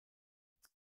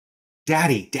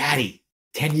Daddy,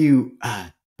 can you,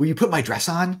 will you put my dress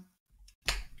on?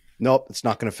 Nope, it's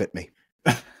not going to fit me.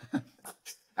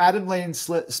 Adam Lane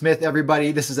Smith,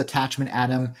 everybody. This is Attachment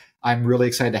Adam. I'm really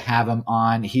excited to have him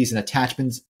on. He's an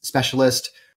attachment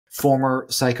specialist, former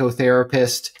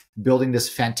psychotherapist, building this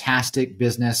fantastic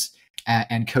business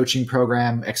and coaching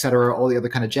program, et cetera, all the other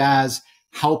kind of jazz,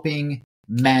 helping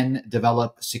men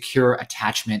develop secure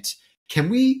attachment. Can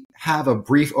we have a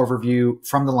brief overview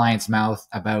from the lion's mouth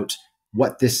about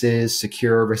what this is,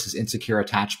 secure versus insecure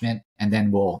attachment? And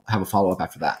then we'll have a follow-up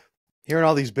after that. Hearing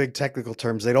all these big technical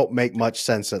terms, they don't make much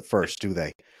sense at first, do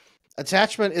they?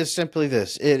 Attachment is simply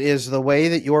this. It is the way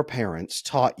that your parents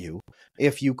taught you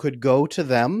if you could go to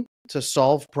them to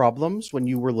solve problems when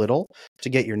you were little, to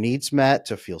get your needs met,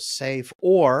 to feel safe,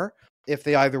 or if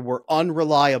they either were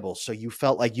unreliable, so you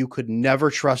felt like you could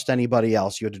never trust anybody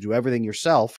else, you had to do everything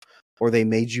yourself, or they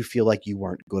made you feel like you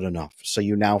weren't good enough. So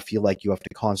you now feel like you have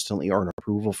to constantly earn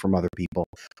approval from other people,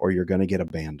 or you're going to get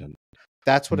abandoned.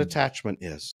 That's what attachment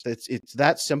is. It's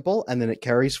that simple, and then it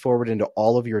carries forward into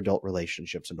all of your adult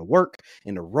relationships, into work,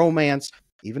 into romance,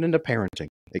 even into parenting.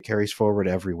 It carries forward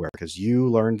everywhere because you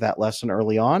learned that lesson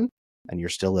early on, and you're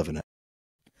still living it.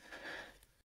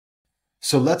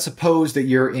 So let's suppose that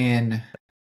you're in,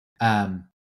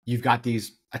 you've got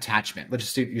these attachment. Let's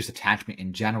just use attachment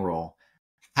in general.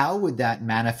 How would that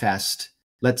manifest,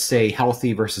 let's say,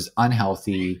 healthy versus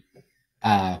unhealthy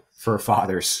for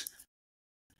fathers?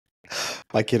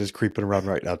 My kid is creeping around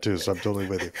right now too, so I'm totally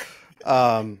with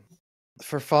you.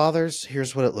 For fathers,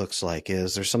 here's what it looks like: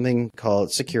 is there's something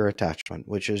called secure attachment,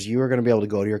 which is you are going to be able to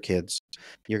go to your kids.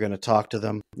 You're going to talk to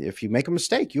them. If you make a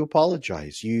mistake, you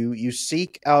apologize. You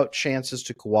seek out chances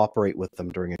to cooperate with them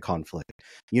during a conflict.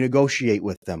 You negotiate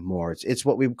with them more. It's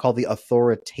what we would call the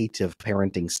authoritative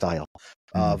parenting style.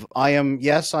 Of I am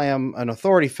an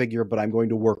authority figure, but I'm going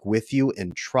to work with you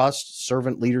in trust,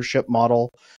 servant leadership model,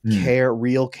 care,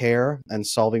 real care, and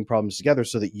solving problems together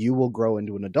so that you will grow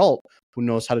into an adult who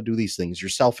knows how to do these things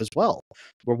yourself as well.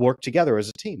 We'll work together as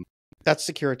a team. That's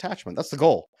secure attachment. That's the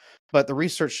goal. But the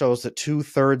research shows that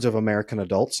 2/3 of American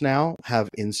adults now have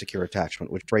insecure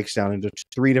attachment, which breaks down into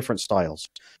 3 different styles.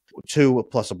 2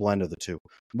 plus a blend of the 2.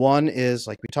 One is,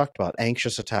 like we talked about,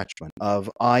 anxious attachment of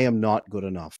I am not good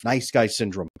enough. Nice guy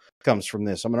syndrome comes from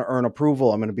this. I'm going to earn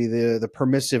approval. I'm going to be the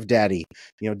permissive daddy.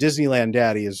 Disneyland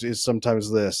daddy is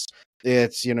sometimes this.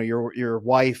 It's, your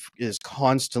wife is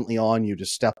constantly on you to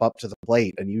step up to the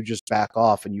plate and you just back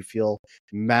off and you feel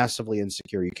massively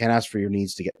insecure. You can't ask for your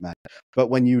needs to get met. But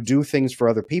when you do things for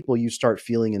other people, you start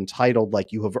feeling entitled,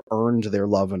 like you have earned their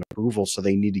love and approval, so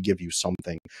they need to give you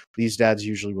something. These dads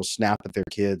usually will snap at their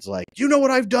kids like, you know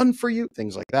what I've done for you?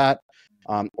 Things like that.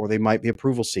 Or they might be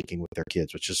approval seeking with their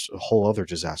kids, which is a whole other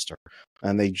disaster.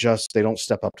 And they don't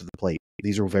step up to the plate.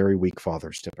 These are very weak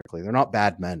fathers, typically. They're not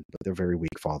bad men, but they're very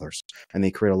weak fathers. And they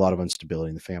create a lot of instability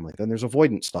in the family. Then there's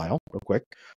avoidant style, real quick,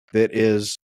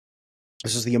 this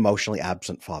is the emotionally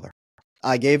absent father.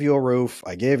 I gave you a roof.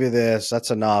 I gave you this.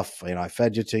 That's enough. I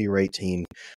fed you till you're 18.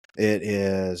 It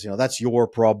is, that's your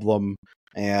problem.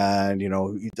 And,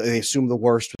 they assume the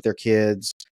worst with their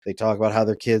kids. They talk about how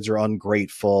their kids are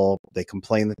ungrateful. They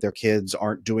complain that their kids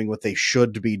aren't doing what they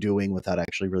should be doing without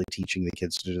actually really teaching the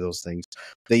kids to do those things.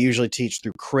 They usually teach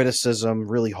through criticism,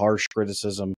 really harsh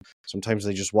criticism. Sometimes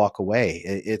they just walk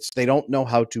away. They don't know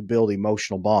how to build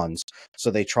emotional bonds. So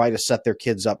they try to set their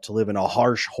kids up to live in a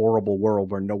harsh, horrible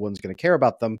world where no one's going to care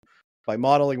about them by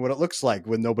modeling what it looks like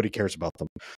when nobody cares about them.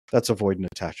 That's avoidant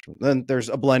attachment. Then there's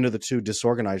a blend of the 2,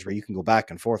 disorganized, where you can go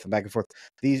back and forth and back and forth.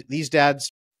 These dads,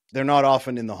 they're not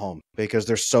often in the home because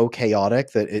they're so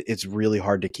chaotic that it's really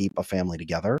hard to keep a family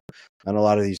together. And a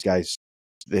lot of these guys,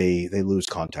 they lose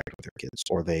contact with their kids,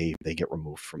 or they get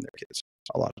removed from their kids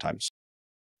a lot of times.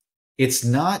 It's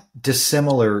not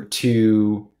dissimilar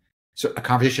to a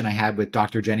conversation I had with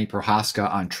Dr. Jenny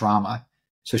Prohaska on trauma.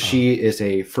 So she is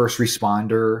a first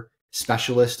responder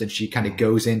specialist, and she kind of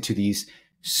goes into these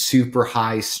super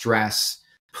high stress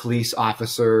police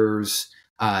officers,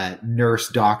 nurse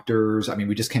doctors. I mean,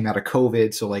 we just came out of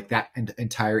COVID. So like that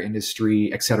entire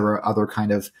industry, et cetera, other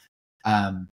kind of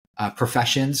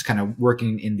professions kind of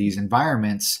working in these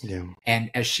environments. Yeah. And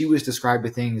as she was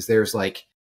describing things, there's like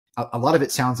a lot of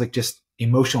it sounds like just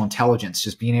emotional intelligence,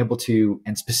 just being able to,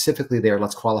 and specifically there,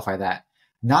 let's qualify that.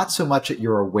 Not so much that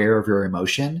you're aware of your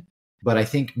emotion, but I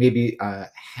think maybe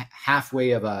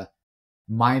halfway of a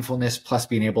mindfulness plus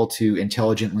being able to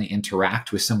intelligently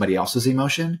interact with somebody else's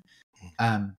emotion.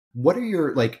 What are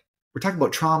your, we're talking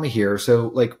about trauma here.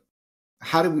 So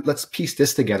let's piece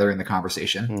this together in the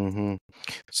conversation. Mm-hmm.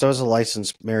 So as a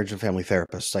licensed marriage and family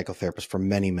therapist, psychotherapist for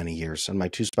many, many years, and my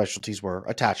two specialties were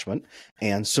attachment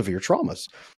and severe traumas,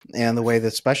 and the way that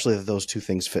especially that those two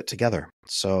things fit together.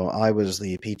 So I was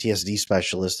the PTSD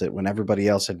specialist that when everybody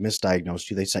else had misdiagnosed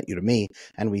you, they sent you to me,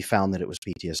 and we found that it was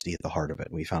PTSD at the heart of it.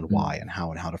 And we found why and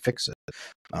how to fix it.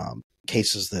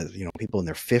 Cases that, people in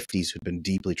their 50s who'd been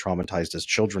deeply traumatized as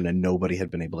children and nobody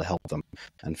had been able to help them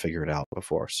and figure it out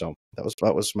before. So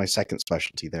that was my second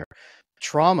specialty there.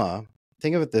 Trauma,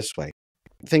 think of it this way.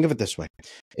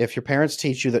 If your parents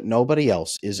teach you that nobody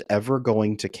else is ever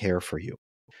going to care for you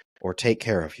or take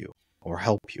care of you or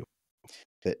help you,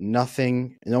 that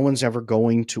no one's ever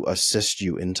going to assist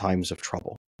you in times of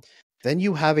trouble, then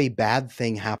you have a bad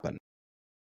thing happen.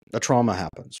 A trauma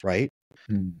happens, right?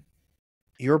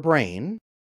 Your brain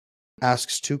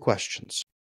asks two questions.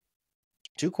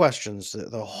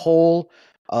 The whole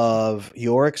of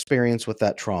your experience with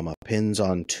that trauma pins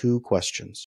on two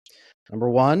questions. Number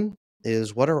one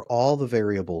is, what are all the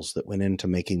variables that went into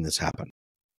making this happen?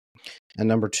 And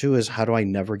number two is, how do I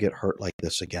never get hurt like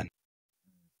this again?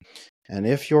 And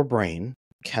if your brain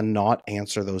cannot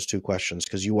answer those two questions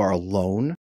because you are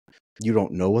alone, you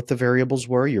don't know what the variables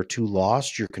were, you're too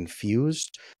lost, you're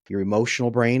confused, your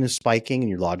emotional brain is spiking and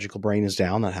your logical brain is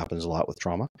down. That happens a lot with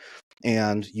trauma.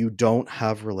 And you don't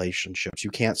have relationships.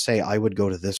 You can't say, I would go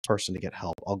to this person to get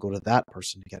help. I'll go to that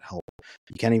person to get help.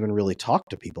 You can't even really talk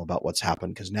to people about what's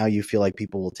happened because now you feel like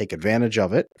people will take advantage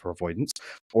of it for avoidance,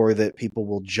 or that people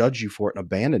will judge you for it and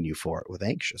abandon you for it with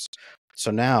anxious. So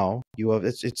now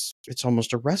it's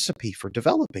almost a recipe for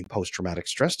developing post-traumatic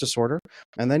stress disorder.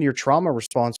 And then your trauma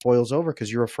response boils over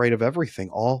because you're afraid of everything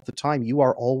all the time. You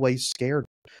are always scared.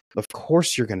 Of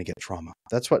course you're going to get trauma.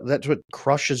 That's what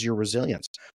crushes your resilience.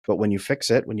 But when you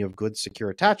fix it, when you have good, secure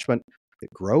attachment,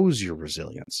 it grows your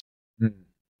resilience.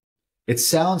 It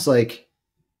sounds like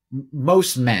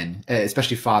most men,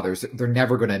 especially fathers, they're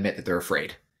never going to admit that they're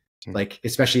afraid. Like,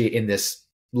 especially in this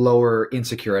lower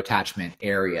insecure attachment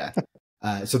area.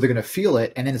 So they're going to feel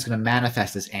it, and then it's going to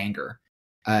manifest as anger.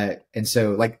 And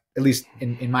so, like, at least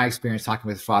in my experience talking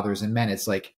with fathers and men, it's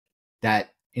like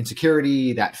that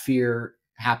insecurity, that fear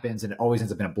happens, and it always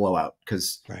ends up in a blowout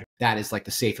because that is like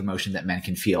the safe emotion that men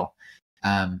can feel.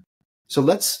 So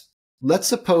let's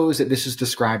suppose that this is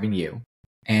describing you,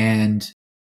 and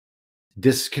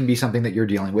this can be something that you're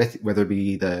dealing with, whether it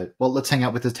be let's hang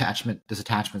out with this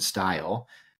attachment style.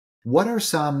 What are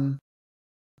some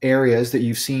areas that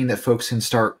you've seen that folks can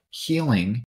start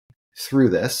healing through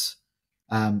this?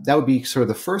 That would be sort of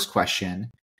the first question.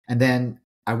 And then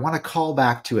I want to call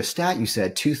back to a stat you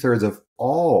said, 2/3 of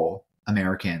all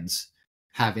Americans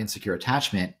have insecure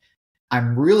attachment.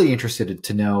 I'm really interested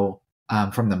to know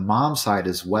from the mom side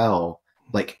as well,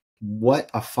 like what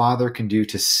a father can do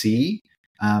to see.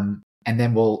 And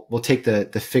then we'll take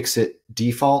the fix it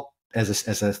default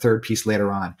as a third piece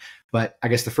later on. But I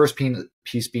guess the first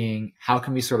piece being, how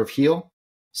can we sort of heal?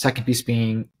 Second piece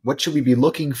being, what should we be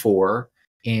looking for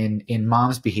in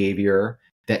mom's behavior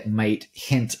that might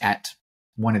hint at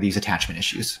one of these attachment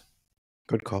issues?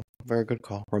 Good call. Very good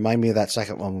call. Remind me of that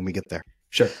second one when we get there.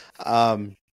 Sure.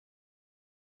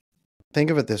 Think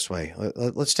of it this way.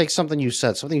 Let's take something you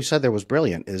said. Something you said there was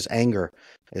brilliant, is anger,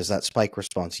 is that spike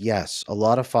response. Yes, a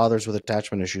lot of fathers with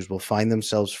attachment issues will find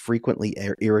themselves frequently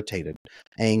irritated,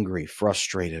 angry,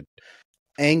 frustrated.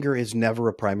 Anger is never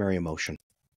a primary emotion.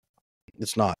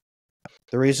 It's not.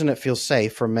 The reason it feels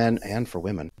safe for men and for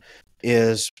women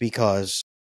is because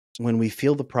when we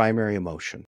feel the primary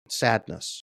emotion,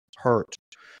 sadness, hurt,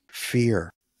 fear,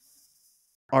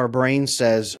 our brain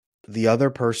says, the other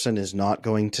person is not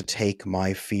going to take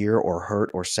my fear or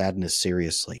hurt or sadness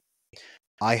seriously.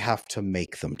 I have to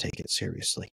make them take it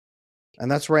seriously. And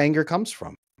that's where anger comes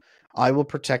from. I will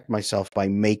protect myself by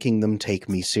making them take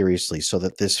me seriously so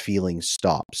that this feeling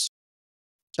stops.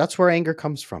 That's where anger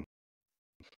comes from.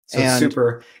 So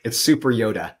it's super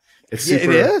Yoda. It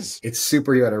is. It's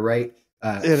super Yoda, right?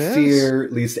 Fear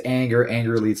leads to anger.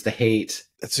 Anger leads to hate.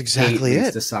 That's exactly hate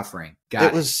leads to suffering.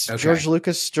 Got it. Okay. George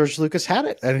Lucas had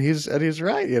it, and he's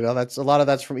right. That's a lot of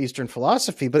that's from Eastern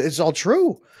philosophy, but it's all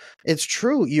true. It's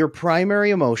true. Your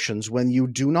primary emotions, when you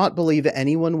do not believe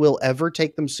anyone will ever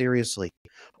take them seriously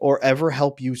or ever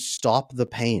help you stop the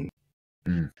pain,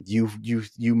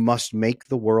 you must make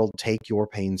the world take your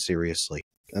pain seriously,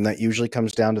 and that usually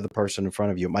comes down to the person in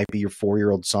front of you. It might be your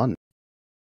 4-year-old son.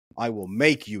 I will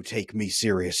make you take me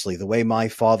seriously the way my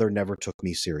father never took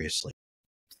me seriously.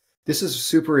 This is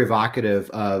super evocative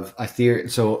of a theory.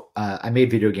 So I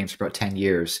made video games for about 10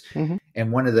 years.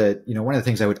 And one of the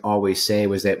things I would always say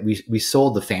was that we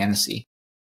sold the fantasy,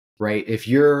 right? If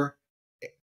you're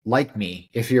like me,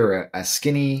 if you're a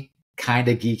skinny, kind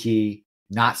of geeky,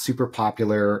 not super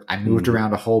popular, I moved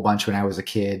around a whole bunch when I was a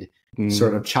kid,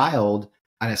 sort of child,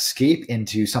 an escape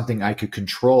into something I could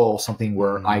control, something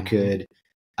where I could,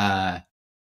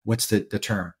 what's the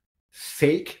term?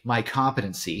 Fake my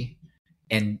competency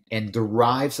and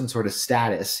derive some sort of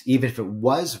status, even if it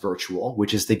was virtual,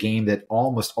 which is the game that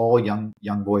almost all young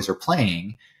boys are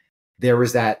playing. There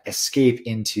was that escape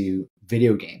into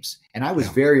video games, and I was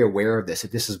very aware of this.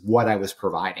 That this is what I was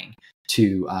providing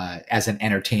to as an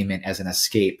entertainment, as an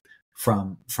escape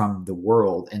from the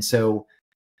world. And so,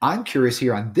 I'm curious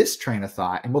here on this train of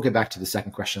thought, and we'll get back to the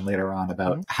second question later on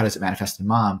about how does it manifest in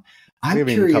mom. We haven't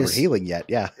even covered healing yet.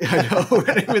 Yeah, I know we're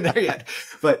not even there yet,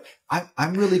 but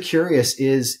I'm really curious.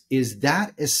 Is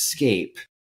that escape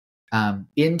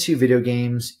into video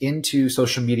games, into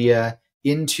social media,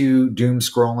 into doom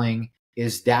scrolling?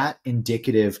 Is that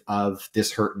indicative of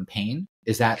this hurt and pain?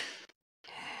 Is that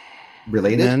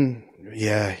related? Men,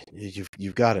 yeah,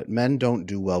 you've got it. Men don't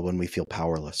do well when we feel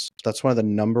powerless. That's one of the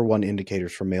number one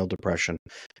indicators for male depression,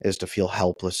 is to feel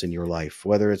helpless in your life,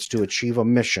 whether it's to achieve a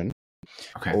mission,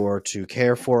 or to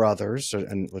care for others,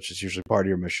 and which is usually part of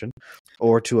your mission,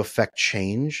 or to affect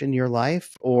change in your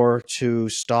life, or to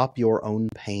stop your own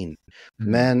pain.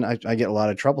 Men, I get a lot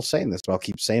of trouble saying this, but I'll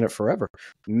keep saying it forever.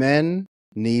 Men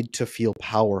need to feel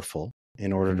powerful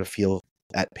in order to feel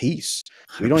at peace.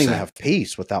 We don't even have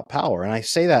peace without power. And I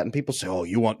say that, and people say, oh,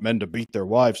 you want men to beat their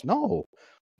wives. No.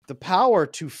 The power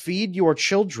to feed your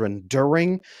children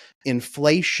during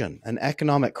inflation and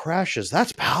economic crashes,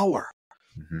 that's power.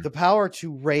 The power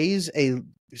to raise a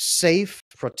safe,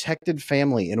 protected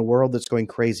family in a world that's going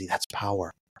crazy, that's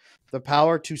power. The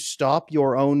power to stop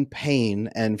your own pain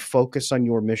and focus on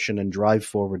your mission and drive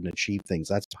forward and achieve things,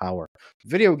 that's power.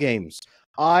 Video games,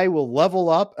 I will level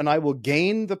up and I will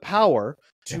gain the power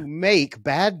to make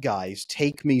bad guys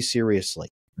take me seriously.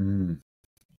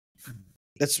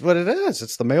 That's what it is.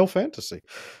 It's the male fantasy.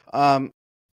 All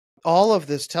of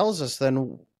this tells us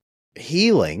then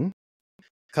healing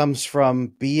comes from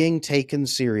being taken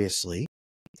seriously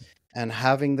and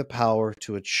having the power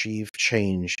to achieve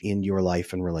change in your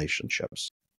life and relationships.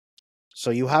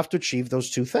 So you have to achieve those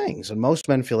two things. And most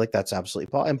men feel like that's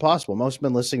absolutely impossible. Most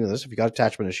men listening to this, if you got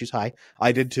attachment issues, hi,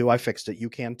 I did too. I fixed it. You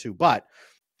can too. But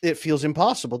it feels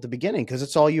impossible at the beginning because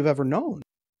it's all you've ever known.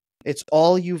 It's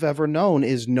all you've ever known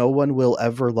is no one will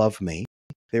ever love me.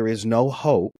 There is no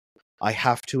hope. I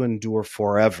have to endure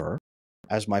forever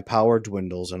as my power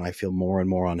dwindles and I feel more and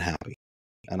more unhappy.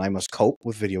 And I must cope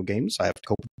with video games. I have to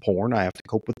cope with porn. I have to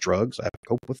cope with drugs. I have to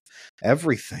cope with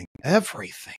everything.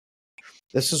 Everything.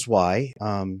 This is why,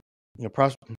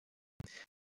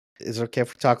 is it okay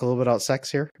if we talk a little bit about sex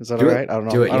here? Is that all right? I don't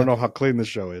know. I don't know how clean the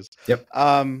show is. Yep.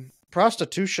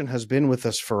 Prostitution has been with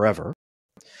us forever,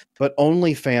 but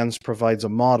OnlyFans provides a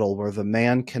model where the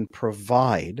man can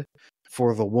provide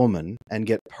for the woman and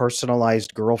get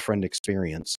personalized girlfriend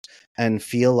experience and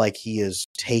feel like he is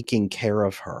taking care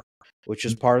of her, which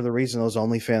is part of the reason those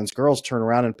OnlyFans girls turn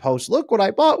around and post, look what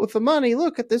I bought with the money.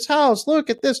 Look at this house. Look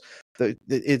at this.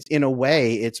 It's in a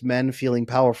way, it's men feeling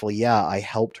powerful. Yeah, I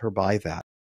helped her buy that.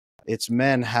 It's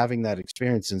men having that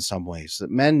experience in some ways, that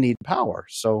men need power.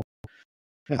 So,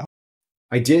 yeah.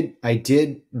 I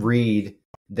did read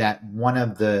that one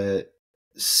of the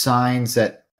signs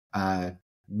that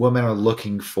women are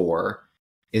looking for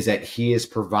is that he is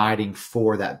providing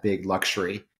for that big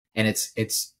luxury. And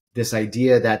it's this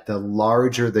idea that the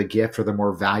larger the gift or the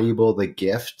more valuable the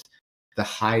gift, the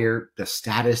higher the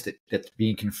status that's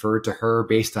being conferred to her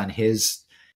based on his.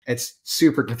 It's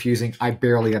super confusing. I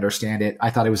barely understand it. I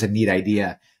thought it was a neat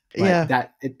idea. But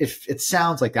that it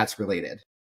sounds like that's related.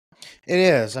 It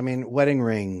is. I mean, wedding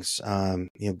rings,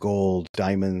 gold,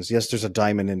 diamonds. Yes, there's a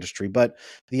diamond industry, but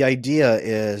the idea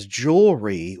is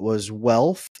jewelry was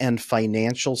wealth and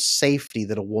financial safety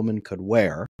that a woman could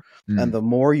wear. And the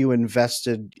more you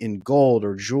invested in gold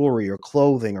or jewelry or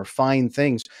clothing or fine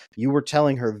things, you were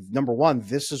telling her, number one,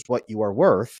 this is what you are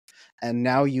worth. And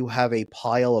now you have a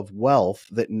pile of wealth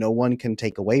that no one can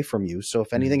take away from you. So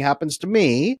if anything happens to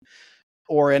me,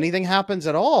 or anything happens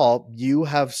at all, you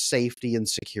have safety and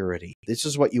security. This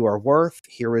is what you are worth.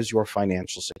 Here is your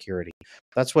financial security.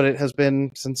 That's what it has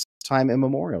been since time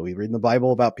immemorial. We read in the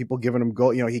Bible about people giving him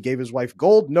gold. He gave his wife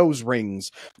gold nose rings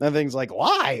and things like,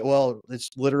 why? Well,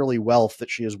 it's literally wealth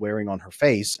that she is wearing on her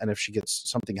face. And if she gets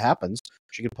something happens,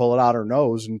 she could pull it out her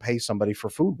nose and pay somebody for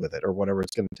food with it or whatever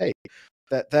it's going to take.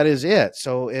 That is it.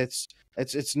 So it's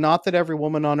not that every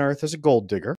woman on earth is a gold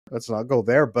digger. Let's not go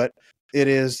there, but it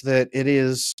is that it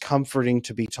is comforting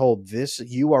to be told this,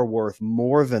 you are worth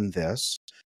more than this.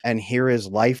 And here is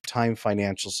lifetime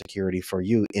financial security for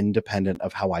you, independent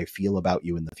of how I feel about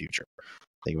you in the future.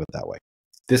 Think of it that way.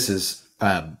 This is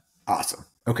awesome.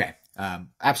 Okay.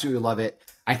 Absolutely love it.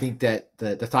 I think that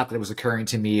the thought that was occurring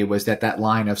to me was that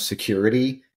line of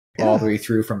security all the way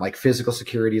through from like physical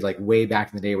security, like way back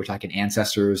in the day, we're talking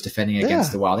ancestors defending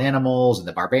against the wild animals and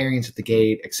the barbarians at the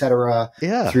gate, etc.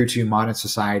 Through to modern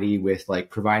society with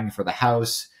like providing for the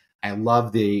house. I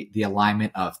love the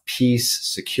alignment of peace,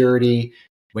 security.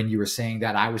 When you were saying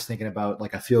that, I was thinking about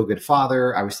like a feel good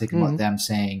father. I was thinking about them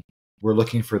saying, we're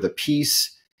looking for the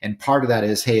peace. And part of that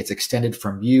is, hey, it's extended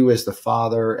from you as the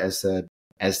father, as the,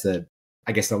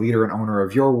 I guess, the leader and owner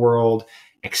of your world,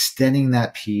 extending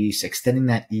that peace, extending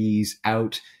that ease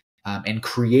out, and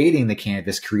creating the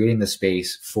canvas, creating the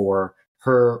space for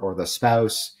her or the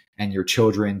spouse and your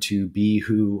children to be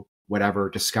who, whatever,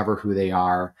 discover who they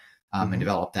are, and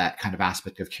develop that kind of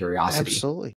aspect of curiosity.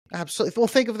 Absolutely. Absolutely. Well,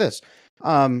 think of this.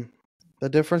 The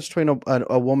difference between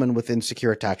a woman with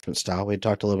insecure attachment style, we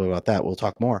talked a little bit about that. We'll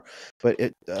talk more. But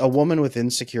a woman with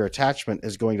insecure attachment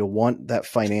is going to want that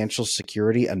financial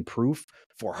security and proof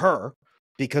for her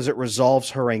because it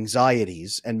resolves her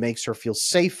anxieties and makes her feel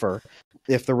safer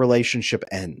if the relationship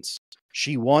ends.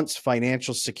 She wants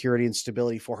financial security and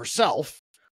stability for herself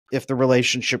if the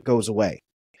relationship goes away.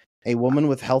 A woman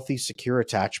with healthy, secure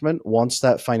attachment wants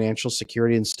that financial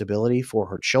security and stability for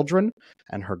her children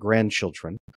and her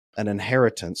grandchildren, an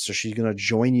inheritance. So she's going to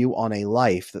join you on a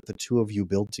life that the two of you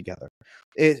build together.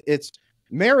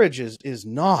 Marriage is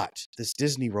not this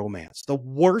Disney romance. The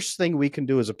worst thing we can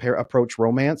do is approach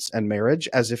romance and marriage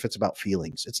as if it's about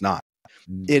feelings. It's not.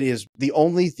 It is the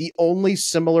only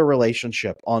similar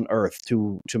relationship on earth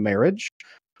to marriage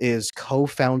is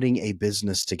co-founding a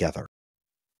business together.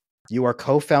 You are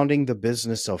co-founding the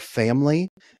business of family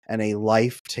and a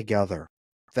life together.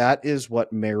 That is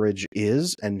what marriage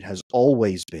is and has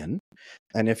always been.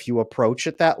 And if you approach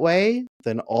it that way,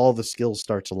 then all the skills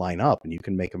start to line up and you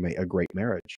can make a great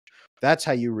marriage. That's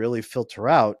how you really filter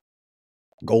out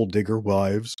gold digger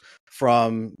wives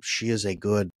from she is a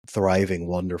good, thriving,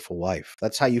 wonderful wife.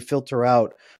 That's how you filter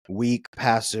out weak,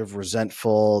 passive,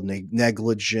 resentful,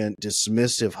 negligent,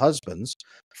 dismissive husbands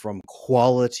from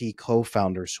quality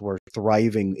co-founders who are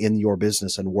thriving in your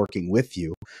business and working with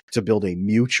you to build a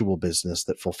mutual business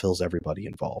that fulfills everybody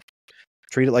involved.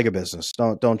 Treat it like a business.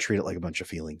 Don't treat it like a bunch of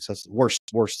feelings. That's the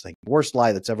worst thing. Worst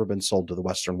lie that's ever been sold to the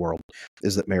Western world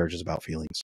is that marriage is about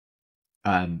feelings.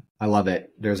 I love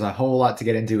it. There's a whole lot to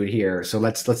get into it here. So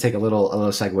let's take a little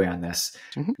segue on this.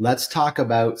 Let's talk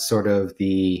about sort of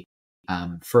the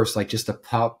first, like just the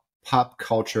pop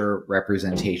culture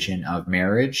representation of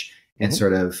marriage and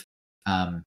sort of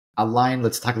align.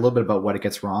 Let's talk a little bit about what it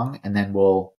gets wrong, and then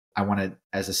I want to,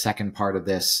 as a second part of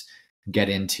this, get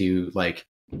into like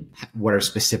what are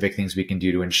specific things we can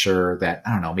do to ensure that,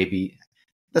 I don't know, maybe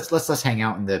let's hang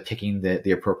out in picking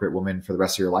the appropriate woman for the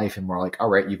rest of your life. And we're like, all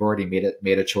right, you've already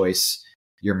made a choice.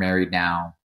 You're married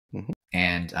now.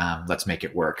 And let's make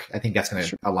it work. I think that's going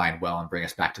to align well and bring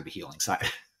us back to the healing side.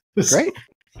 Great.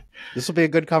 This will be a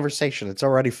good conversation. It's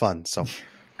already fun. So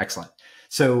excellent.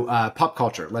 So pop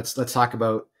culture, let's talk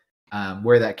about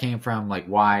where that came from. Like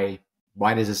why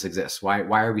does this exist? Why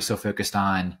are we so focused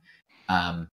on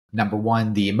number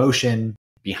one, the emotion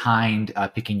behind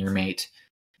picking your mate?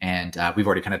 And we've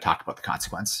already kind of talked about the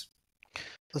consequence.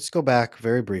 Let's go back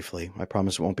very briefly. I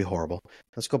promise it won't be horrible.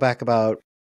 Let's go back about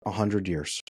 100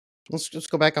 years. Let's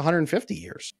just go back 150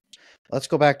 years. Let's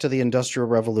go back to the Industrial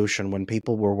Revolution when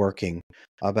people were working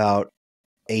about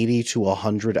 80 to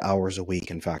 100 hours a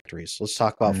week in factories. Let's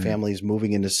talk about families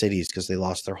moving into cities because they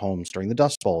lost their homes during the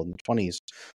Dust Bowl in the 20s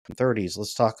and 30s.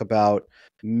 Let's talk about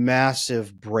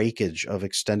massive breakage of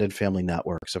extended family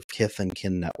networks, of kith and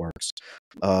kin networks,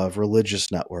 of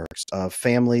religious networks, of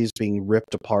families being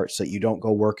ripped apart so that you don't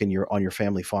go work on your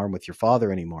family farm with your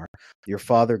father anymore. Your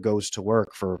father goes to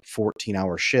work for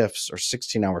 14-hour shifts or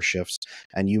 16-hour shifts,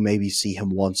 and you maybe see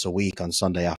him once a week on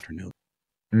Sunday afternoon.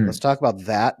 Let's talk about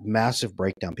that massive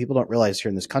breakdown. People don't realize here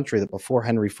in this country that before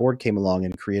Henry Ford came along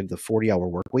and created the 40-hour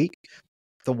work week,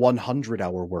 the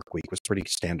 100-hour work week was pretty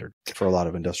standard for a lot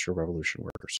of Industrial Revolution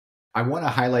workers. I want to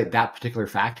highlight that particular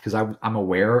fact because I'm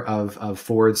aware of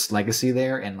Ford's legacy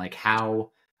there and like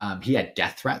how he had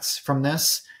death threats from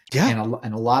this. Yeah.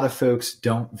 And a lot of folks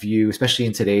don't view, especially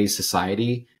in today's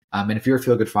society. And if you're a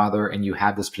feel-good father and you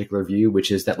have this particular view, which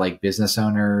is that like business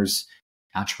owners,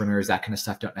 entrepreneurs, that kind of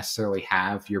stuff don't necessarily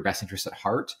have your best interest at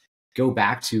heart, go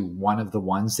back to one of the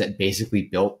ones that basically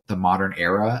built the modern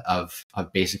era of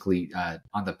basically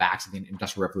on the backs of the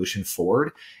Industrial Revolution,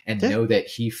 Ford, and know that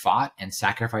he fought and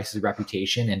sacrificed his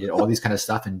reputation and did all these kind of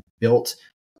stuff and built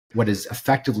what is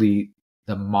effectively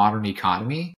the modern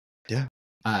economy Yeah.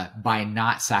 by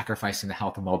not sacrificing the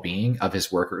health and well-being of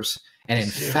his workers. And in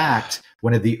fact,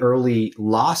 one of the early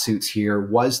lawsuits here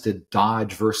was the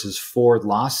Dodge versus Ford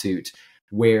lawsuit,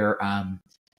 where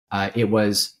it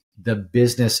was the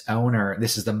business owner.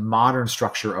 This is the modern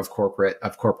structure of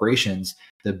corporations.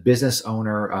 The business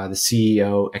owner, the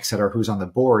CEO, et cetera, who's on the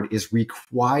board is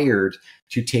required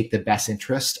to take the best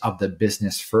interest of the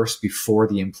business first before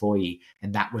the employee.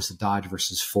 And that was the Dodge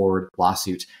versus Ford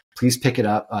lawsuit. Please pick it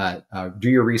up, do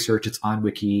your research. It's on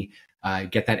Wiki,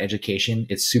 get that education.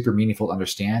 It's super meaningful to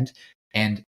understand.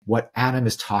 And what Adam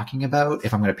is talking about,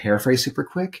 if I'm going to paraphrase super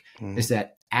quick, is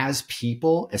that as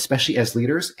people, especially as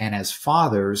leaders and as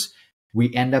fathers,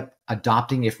 we end up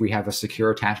adopting, if we have a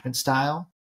secure attachment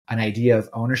style, an idea of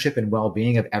ownership and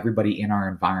well-being of everybody in our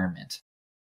environment.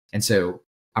 And so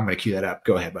I'm going to cue that up.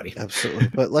 Go ahead, buddy. Absolutely.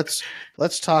 But let's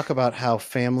talk about how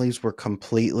families were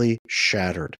completely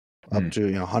shattered up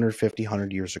to 150,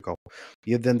 100 years ago.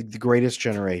 You had then the greatest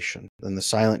generation, then the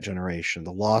silent generation,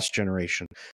 the lost generation.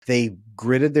 They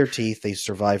gritted their teeth. They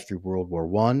survived through World War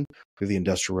I, through the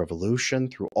Industrial Revolution,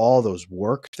 through all those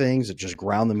work things that just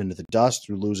ground them into the dust,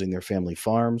 through losing their family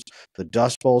farms, the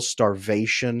Dust Bowl,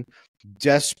 starvation,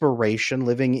 desperation,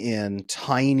 living in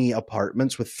tiny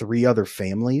apartments with 3 other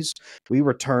families. We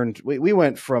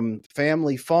went from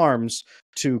family farms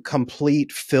to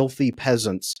complete filthy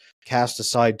peasants cast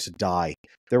aside to die.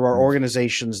 There are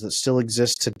organizations that still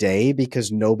exist today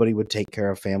because nobody would take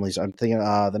care of families. I'm thinking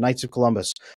the Knights of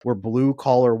Columbus were blue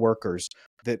collar workers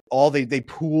that they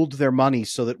pooled their money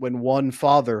so that when one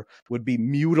father would be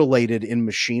mutilated in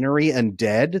machinery and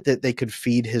dead, that they could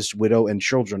feed his widow and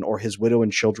children, or his widow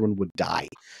and children would die.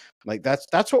 Like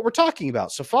that's what we're talking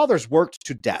about. So fathers worked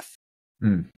to death.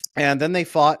 And then they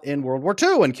fought in World War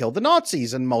II and killed the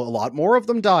Nazis, and a lot more of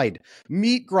them died.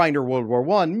 Meat grinder World War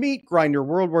I, meat grinder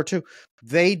World War II.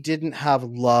 They didn't have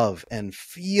love and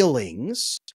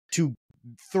feelings to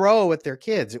throw at their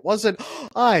kids. It wasn't,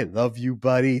 I love you,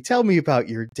 buddy. Tell me about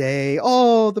your day.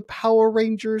 Oh, the Power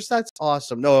Rangers. That's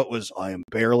awesome. No, it was, I am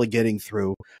barely getting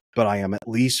through, but I am at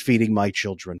least feeding my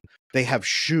children. They have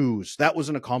shoes. That was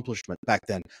an accomplishment back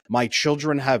then. My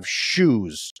children have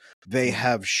shoes. They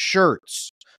have shirts.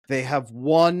 They have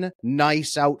one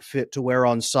nice outfit to wear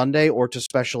on Sunday or to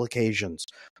special occasions.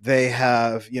 They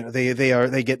have,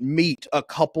 they get meat a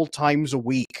couple times a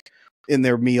week in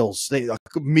their meals. They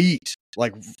meat,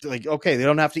 like okay, they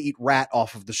don't have to eat rat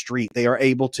off of the street. They are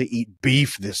able to eat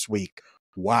beef this week.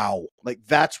 Wow. Like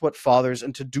that's what fathers,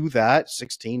 and to do that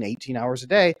 16, 18 hours a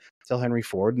day, tell Henry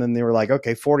Ford. And then they were like,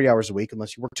 okay, 40 hours a week,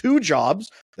 unless you work 2 jobs,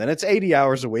 then it's 80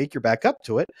 hours a week. You're back up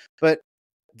to it. But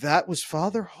that was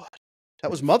fatherhood. That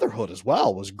was motherhood as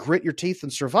well, was grit your teeth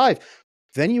and survive.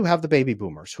 Then you have the baby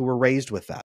boomers who were raised with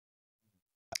that.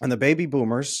 And the baby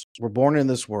boomers were born in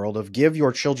this world of give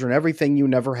your children everything you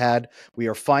never had. We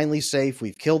are finally safe.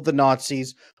 We've killed the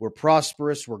Nazis. We're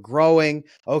prosperous. We're growing.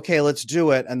 Okay, let's do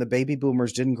it. And the baby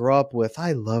boomers didn't grow up with,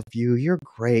 I love you. You're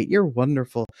great. You're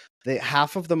wonderful.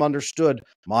 Half of them understood,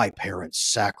 my parents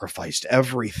sacrificed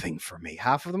everything for me.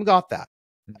 Half of them got that.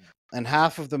 And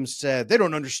half of them said, they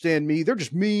don't understand me. They're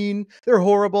just mean. They're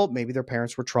horrible. Maybe their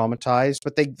parents were traumatized,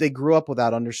 but they grew up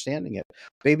without understanding it.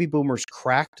 Baby boomers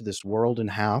cracked this world in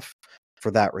half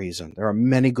for that reason. There are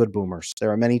many good boomers.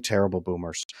 There are many terrible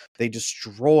boomers. They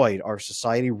destroyed our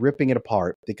society, ripping it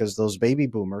apart, because those baby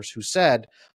boomers who said,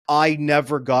 I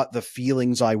never got the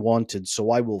feelings I wanted,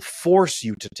 so I will force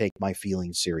you to take my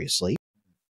feelings seriously.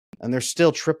 And they're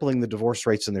still tripling the divorce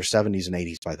rates in their 70s and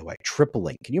 80s, by the way.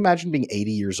 Tripling. Can you imagine being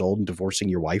 80 years old and divorcing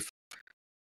your wife?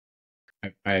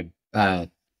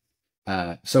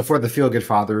 So for the feel-good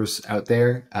fathers out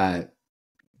there,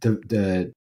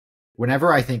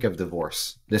 whenever I think of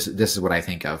divorce, this is what I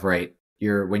think of, right?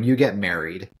 When you get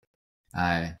married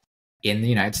in the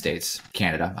United States,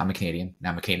 Canada, I'm a Canadian,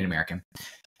 now I'm a Canadian American.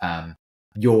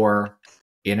 You're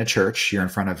in a church, you're in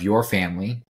front of your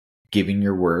family, giving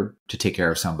your word to take care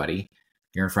of somebody.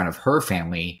 You're in front of her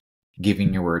family,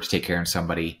 giving your word to take care of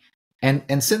somebody.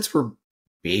 And since we're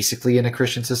basically in a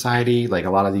Christian society, like a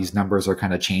lot of these numbers are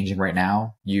kind of changing right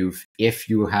now. If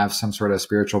you have some sort of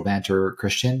spiritual bent or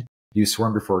Christian, you've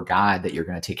sworn before God that you're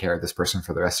going to take care of this person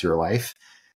for the rest of your life.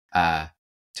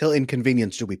 Till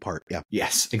inconvenience do we part. Yeah.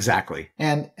 Yes, exactly.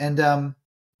 And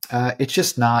it's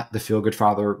just not the feel-good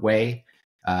father way.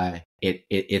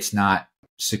 It's not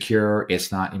secure.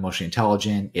 It's not emotionally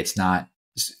intelligent. It's not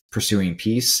pursuing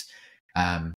peace.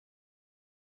 There's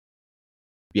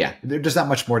not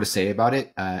much more to say about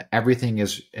it. Everything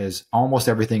is almost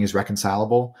everything is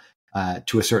reconcilable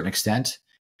to a certain extent,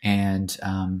 and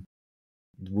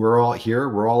we're all here.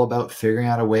 We're all about figuring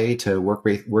out a way to work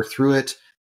through it,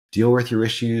 deal with your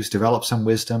issues, develop some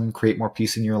wisdom, create more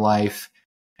peace in your life,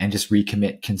 and just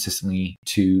recommit consistently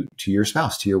to your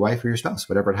spouse, to your wife or your spouse,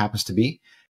 whatever it happens to be.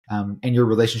 And your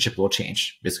relationship will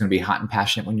change. It's going to be hot and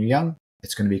passionate when you're young.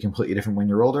 It's going to be completely different when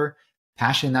you're older.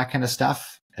 Passion, that kind of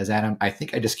stuff. As Adam, I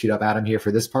think I just queued up Adam here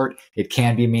for this part. It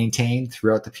can be maintained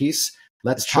throughout the piece.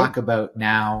 Let's talk about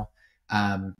now.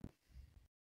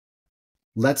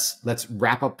 Let's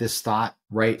wrap up this thought,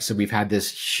 right? So we've had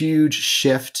this huge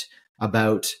shift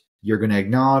about you're going to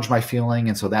acknowledge my feeling.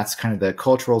 And so that's kind of the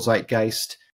cultural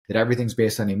zeitgeist, that everything's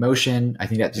based on emotion. I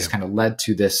think that just kind of led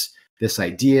to this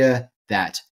idea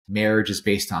that marriage is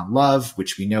based on love,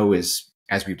 which we know is,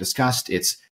 as we've discussed,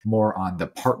 it's more on the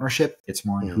partnership. It's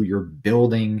more on who you're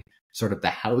building sort of the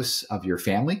house of your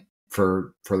family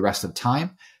for the rest of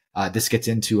time. This gets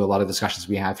into a lot of discussions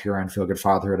we have here on Feel Good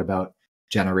Fatherhood about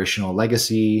generational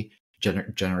legacy,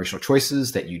 generational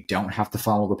choices, that you don't have to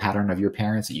follow the pattern of your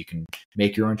parents, that you can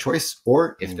make your own choice,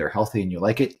 or if they're healthy and you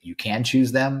like it, you can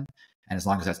choose them. And as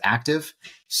long as that's active.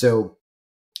 So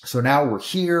now we're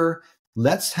here.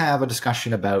 Let's have a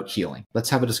discussion about healing.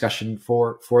 Let's have a discussion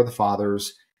for the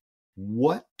fathers.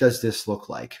 What does this look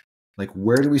like? Like,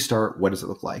 where do we start? What does it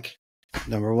look like?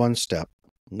 Number one step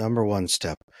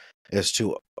is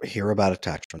to hear about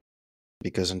attachment,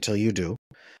 because until you do,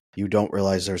 you don't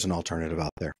realize there's an alternative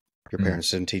out there. Your parents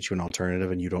didn't teach you an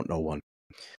alternative, and you don't know one.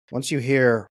 Once you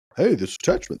hear, hey, this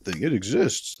attachment thing, it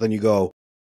exists, then you go,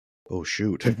 oh,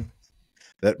 shoot,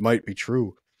 that might be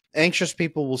true. Anxious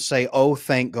people will say, oh,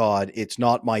 thank God, it's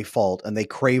not my fault, and they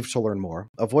crave to learn more.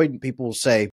 Avoidant people will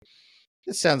say,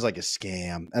 it sounds like a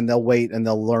scam, and they'll wait and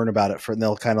they'll learn about it and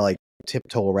they'll kind of like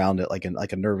tiptoe around it like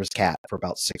a nervous cat for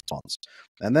about 6 months.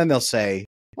 And then they'll say,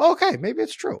 well, okay, maybe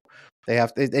it's true.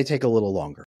 They take a little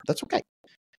longer. That's okay.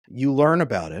 You learn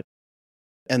about it,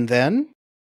 and then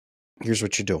here's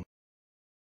what you do.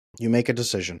 You make a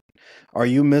decision. Are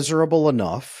you miserable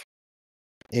enough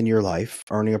in your life,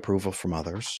 earning approval from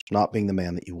others, not being the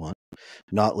man that you want,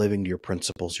 not living to your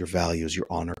principles, your values, your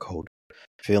honor code,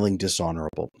 feeling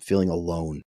dishonorable, feeling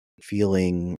alone,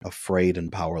 feeling afraid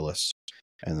and powerless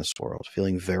in this world,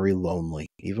 feeling very lonely,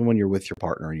 even when you're with your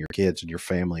partner and your kids and your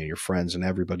family and your friends and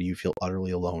everybody, you feel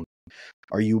utterly alone.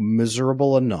 Are you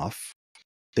miserable enough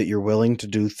that you're willing to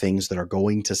do things that are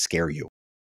going to scare you?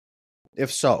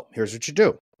 If so, here's what you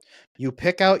do. You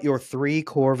pick out your 3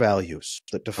 core values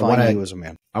that define you as a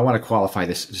man. I want to qualify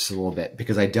this just a little bit,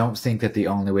 because I don't think that the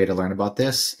only way to learn about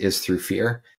this is through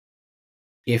fear.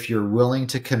 If you're willing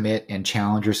to commit and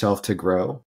challenge yourself to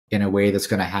grow in a way that's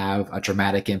going to have a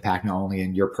dramatic impact, not only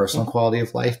in your personal quality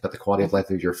of life, but the quality of life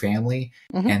of your family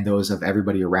and those of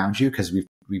everybody around you, because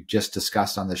we've just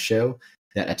discussed on the show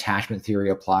that attachment theory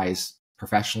applies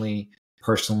professionally,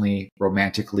 personally,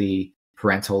 romantically,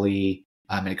 parentally,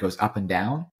 and it goes up and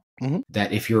down.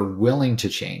 That if you're willing to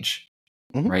change,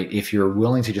 right? If you're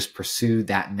willing to just pursue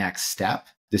that next step,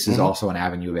 this is also an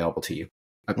avenue available to you.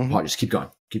 Apologies. Keep going.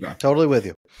 Totally with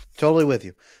you.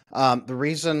 The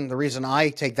reason I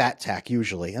take that tack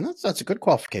usually, and that's a good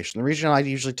qualification. The reason I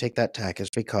usually take that tack is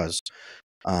because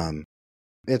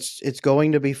it's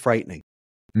going to be frightening.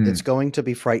 It's going to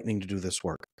be frightening to do this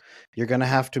work. You're going to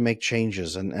have to make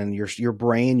changes, and your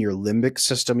brain, your limbic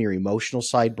system, your emotional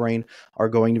side brain are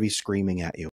going to be screaming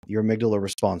at you. Your amygdala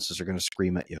responses are going to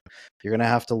scream at you. You're going to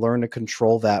have to learn to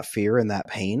control that fear and that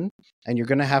pain, and you're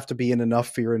going to have to be in enough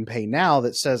fear and pain now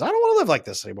that says, I don't want to live like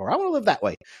this anymore. I want to live that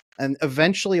way. And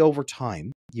eventually, over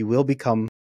time, you will become,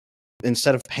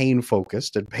 instead of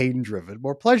pain-focused and pain-driven,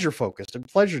 more pleasure-focused and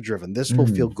pleasure-driven. This will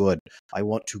feel good. I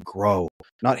want to grow.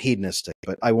 Not hedonistic,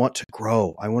 but I want to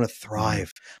grow. I want to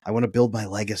thrive. I want to build my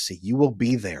legacy. You will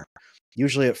be there.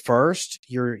 Usually at first,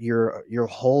 your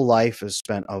whole life is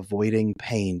spent avoiding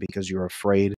pain because you're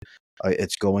afraid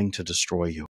it's going to destroy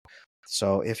you.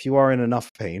 So if you are in enough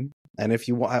pain, and if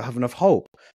you have enough hope,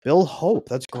 build hope.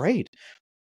 That's great.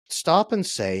 Stop and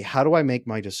say, how do I make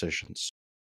my decisions?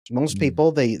 Most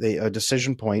people, a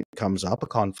decision point comes up, a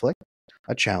conflict,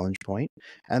 a challenge point,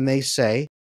 and they say,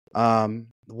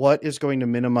 what is going to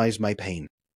minimize my pain?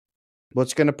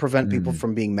 What's going to prevent people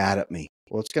from being mad at me?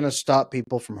 What's going to stop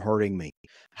people from hurting me?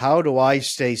 How do I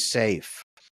stay safe?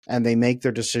 And they make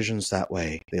their decisions that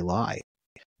way. They lie.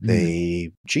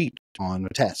 They cheat on a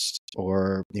test,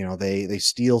 or they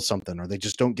steal something, or they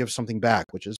just don't give something back,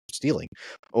 which is stealing,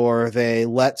 or they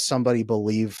let somebody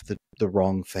believe the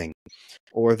wrong thing,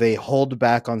 or they hold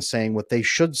back on saying what they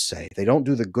should say. They don't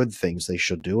do the good things they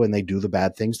should do, and they do the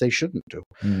bad things they shouldn't do.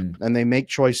 And they make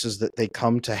choices that they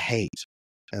come to hate.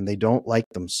 and they don't like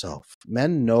themselves.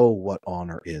 Men know what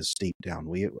honor is deep down.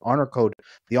 The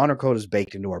honor code is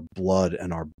baked into our blood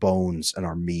and our bones and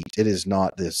our meat. It is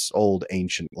not this old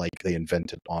ancient, like they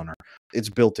invented honor. It's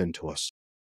built into us.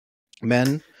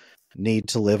 Men need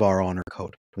to live our honor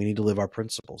code. We need to live our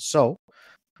principles. So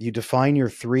you define your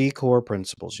 3 core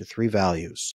principles, your 3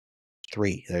 values.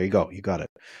 3. There you go. You got it.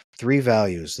 3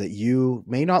 values that you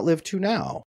may not live to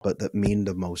now, but that mean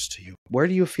the most to you. Where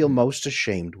do you feel most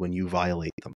ashamed when you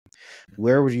violate them?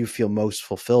 Where would you feel most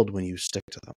fulfilled when you stick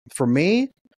to them? For me,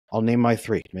 I'll name my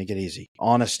 3 to make it easy.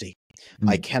 Honesty.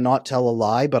 I cannot tell a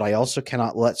lie, but I also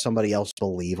cannot let somebody else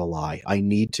believe a lie. I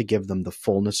need to give them the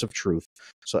fullness of truth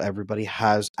so everybody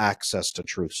has access to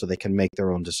truth so they can make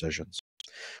their own decisions.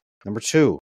 Number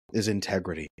 2 is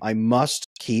integrity. I must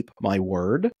keep my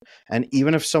word. And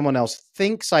even if someone else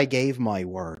thinks I gave my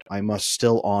word, I must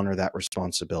still honor that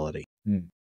responsibility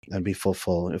and be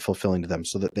fulfilling to them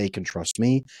so that they can trust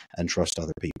me and trust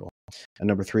other people. And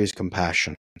number 3 is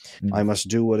compassion. I must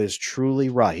do what is truly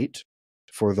right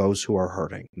for those who are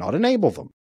hurting, not enable them,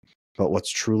 but what's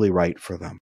truly right for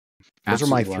them. Those are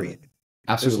my 3.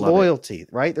 There's loyalty,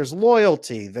 right? There's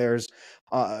loyalty. There's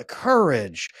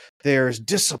courage. There's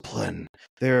discipline.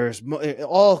 There's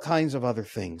all kinds of other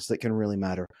things that can really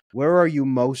matter. Where are you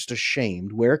most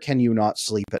ashamed? Where can you not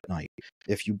sleep at night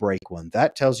if you break one?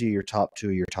 That tells you your top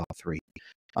 2, your top 3.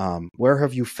 Where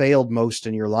have you failed most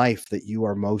in your life that you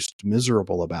are most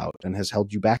miserable about and has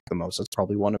held you back the most? That's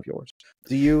probably one of yours.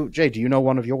 Jay, do you know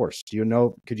one of yours?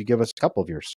 Could you give us a couple of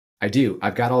yours? I do.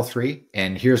 I've got all 3.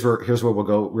 And here's where we'll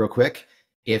go real quick.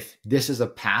 If this is a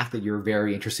path that you're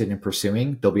very interested in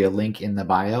pursuing, there'll be a link in the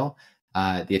bio,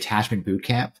 the attachment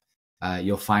bootcamp.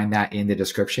 You'll find that in the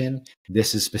description.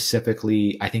 This is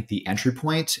specifically, I think, the entry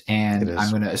point. And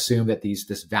I'm going to assume that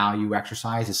this value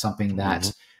exercise is something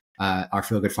that our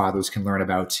Feel Good Fathers can learn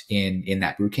about in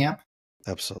that bootcamp.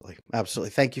 Absolutely.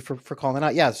 Absolutely. Thank you for calling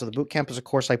out. Yeah. So the boot camp is a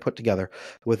course I put together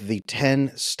with the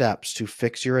 10 steps to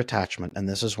fix your attachment. And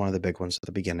this is one of the big ones at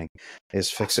the beginning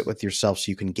is fix it with yourself so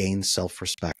you can gain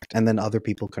self-respect and then other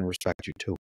people can respect you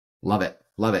too. Love it.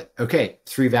 Love it. Okay.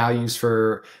 3 values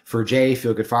for Jay,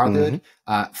 Feel Good Fatherhood,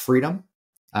 freedom.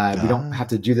 We don't have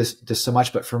to do this so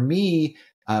much, but for me,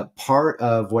 part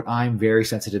of what I'm very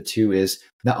sensitive to is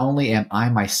not only am I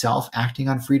myself acting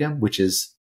on freedom, which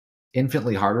is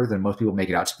infinitely harder than most people make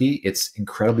it out to be. It's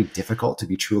incredibly difficult to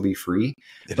be truly free.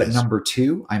 But number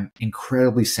 2, I'm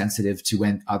incredibly sensitive to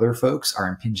when other folks are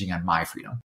impinging on my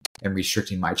freedom and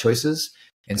restricting my choices.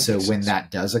 And so when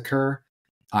that does occur,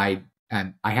 I'm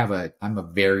a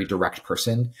very direct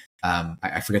person.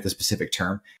 I forget the specific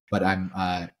term, but I'm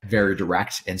very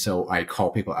direct. And so I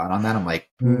call people out on that. I'm like,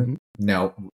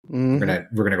 no, we're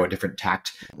gonna go a different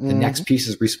tact. The next piece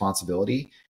is responsibility.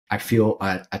 I feel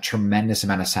a tremendous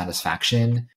amount of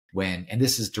satisfaction when, and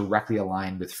this is directly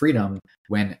aligned with freedom,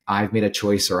 when I've made a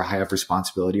choice or I have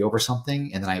responsibility over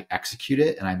something and then I execute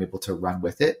it and I'm able to run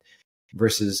with it,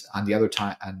 versus on the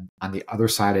other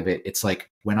side of it, it's like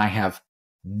when I have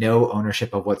no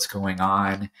ownership of what's going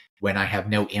on, when I have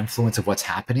no influence of what's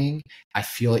happening, I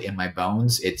feel it in my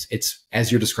bones. It's as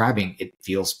you're describing, it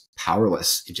feels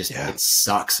powerless. It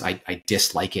sucks. I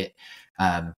dislike it.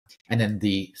 And then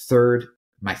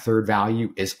my third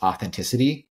value is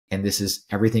authenticity. And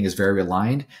everything is very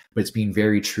aligned, but it's being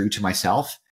very true to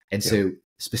myself. And so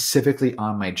specifically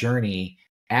on my journey,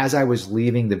 as I was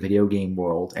leaving the video game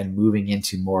world and moving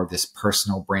into more of this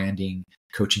personal branding,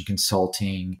 coaching,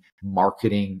 consulting,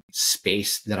 marketing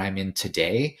space that I'm in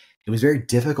today, it was very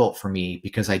difficult for me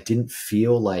because I didn't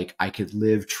feel like I could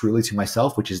live truly to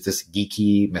myself, which is this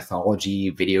geeky mythology,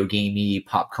 video gamey,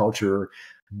 pop culture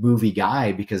movie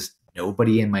guy, because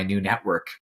nobody in my new network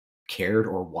cared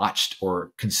or watched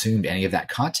or consumed any of that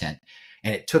content.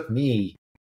 And it took me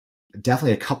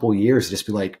definitely a couple years to just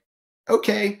be like,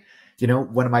 okay,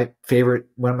 one of my favorite,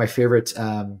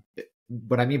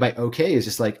 what I mean by okay is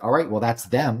just like, all right, well, that's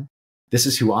them. This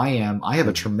is who I am. I have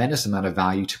a tremendous amount of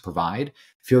value to provide.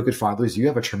 Feel Good Fathers, you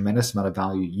have a tremendous amount of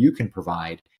value you can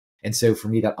provide. And so for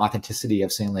me, that authenticity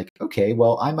of saying like, okay,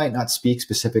 well, I might not speak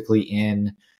specifically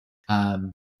in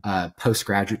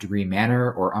postgraduate degree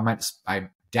manner, or I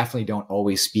definitely don't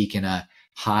always speak in a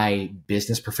high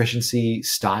business proficiency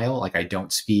style. Like I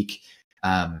don't speak,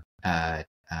 I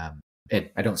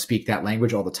don't speak that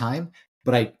language all the time,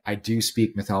 but I do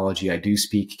speak mythology. I do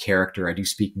speak character. I do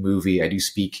speak movie. I do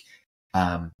speak,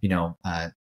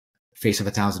 Face of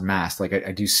a Thousand Masks. Like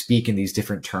I do speak in these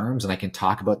different terms, and I can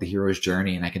talk about the hero's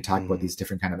journey, and I can talk about these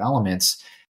different kind of elements.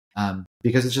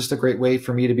 Because it's just a great way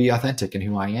for me to be authentic in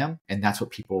who I am. And that's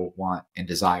what people want and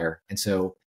desire. And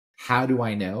so how do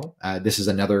I know? This is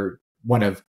another one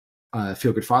of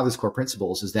Feel Good Fathers core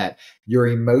principles is that your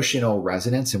emotional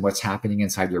resonance and what's happening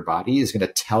inside your body is going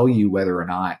to tell you whether or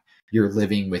not you're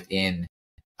living within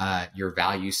your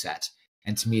value set.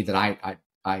 And to me, that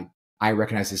I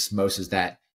recognize this most is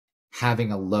that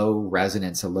having a low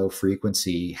resonance, a low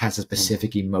frequency, has a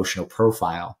specific emotional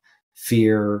profile: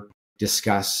 fear,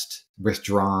 disgust,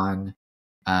 withdrawn,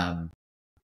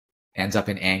 ends up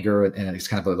in anger, and it's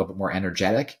kind of a little bit more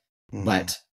energetic.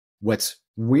 But what's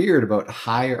weird about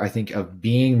higher, I think, of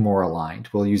being more aligned,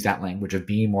 we'll use that language of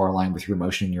being more aligned with your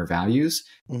emotion and your values.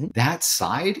 That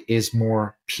side is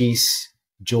more peace,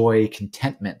 joy,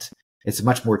 contentment. It's a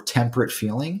much more temperate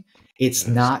feeling. It's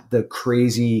not the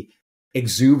crazy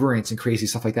exuberance and crazy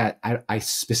stuff like that. I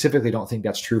specifically don't think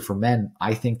that's true for men.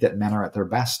 I think that men are at their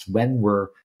best when we're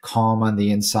calm on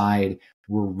the inside,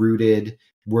 we're rooted,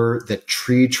 we're the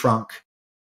tree trunk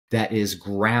that is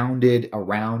grounded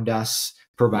around us,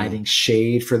 providing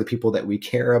shade for the people that we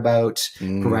care about,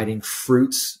 providing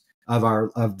fruits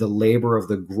of the labor of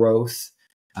the growth,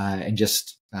 and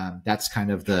just that's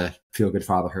kind of the Feel Good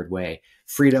Fatherhood way: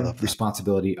 freedom,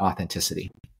 responsibility,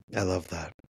 authenticity. I love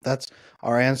that. That's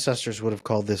our ancestors would have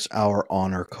called this our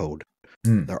honor code.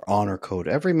 Their honor code.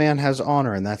 Every man has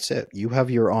honor, and that's it. You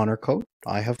have your honor code.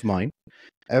 I have mine.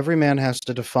 Every man has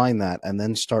to define that and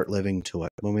then start living to it.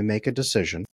 When we make a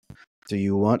decision, do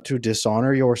you want to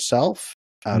dishonor yourself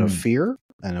out of fear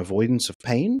and avoidance of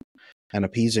pain and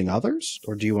appeasing others?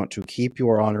 Or do you want to keep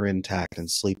your honor intact and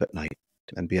sleep at night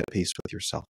and be at peace with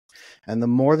yourself? And the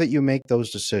more that you make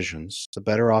those decisions, the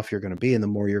better off you're going to be, and the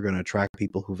more you're going to attract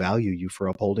people who value you for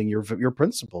upholding your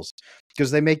principles,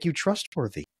 because they make you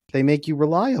trustworthy. They make you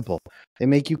reliable. They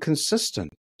make you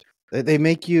consistent. They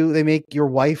make your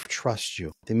wife trust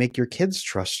you. They make your kids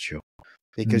trust you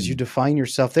because you define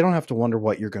yourself. They don't have to wonder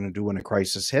what you're going to do when a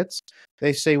crisis hits.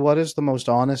 They say, what is the most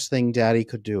honest thing Daddy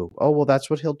could do? Oh, well, that's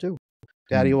what he'll do.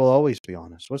 Daddy will always be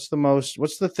honest. What's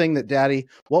the thing that Daddy,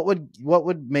 what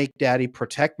would make Daddy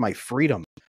protect my freedom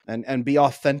and be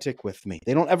authentic with me?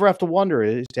 They don't ever have to wonder,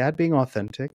 is Dad being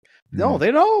authentic? No,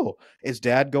 they know. Is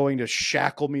Dad going to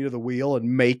shackle me to the wheel and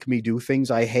make me do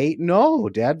things I hate? No,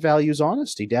 Dad values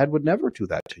honesty. Dad would never do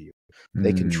that to you.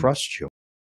 They can trust you.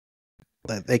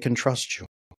 They can trust you,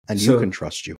 and you can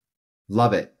trust you.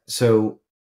 Love it. So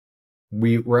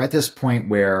we're at this point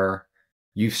where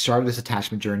you've started this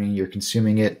attachment journey, you're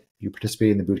consuming it, you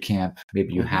participated in the boot camp,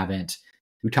 maybe you haven't.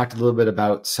 We talked a little bit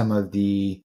about some of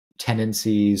the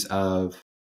tendencies of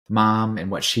mom and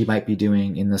what she might be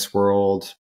doing in this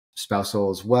world, spousal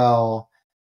as well.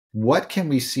 What can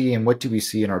we see and what do we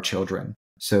see in our children?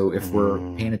 So if we're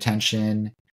paying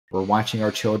attention, we're watching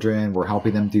our children, we're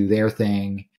helping them do their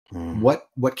thing, what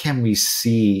can we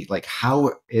see? Like,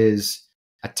 how is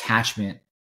attachment,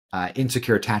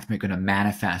 insecure attachment, going to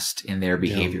manifest in their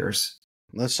behaviors?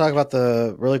 Let's talk about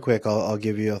really quick. I'll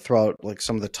throw out like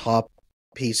some of the top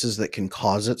pieces that can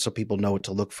cause it, so people know what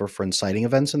to look for inciting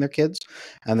events in their kids,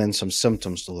 and then some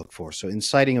symptoms to look for. So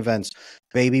inciting events: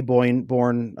 baby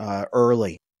born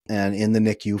early and in the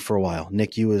NICU for a while.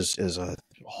 NICU is a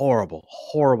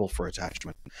horrible for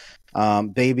attachment.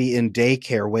 Baby in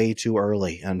daycare way too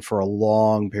early and for a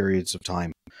long periods of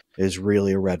time is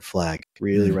really a red flag.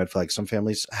 Red flag. Some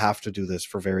families have to do this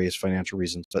for various financial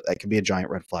reasons, but that can be a giant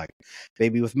red flag.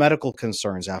 Baby with medical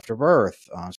concerns after birth,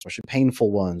 especially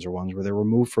painful ones or ones where they're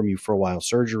removed from you for a while,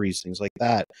 surgeries, things like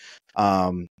that.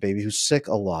 Baby who's sick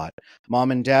a lot.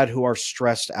 Mom and dad who are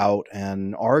stressed out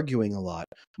and arguing a lot.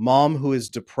 Mom who is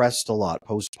depressed a lot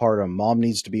postpartum. Mom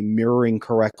needs to be mirroring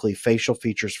correctly facial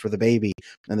features for the baby,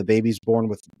 and the baby's born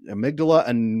with amygdala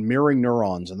and mirroring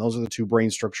neurons, and those are the two brain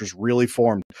structures really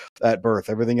formed at birth.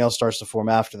 Everything else starts to form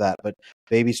after that, but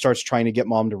baby starts trying to get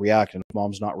mom to react, and if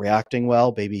mom's not reacting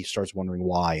well, baby starts wondering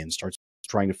why and starts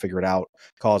trying to figure it out,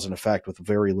 cause and effect, with a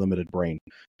very limited brain.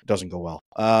 It doesn't go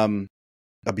well.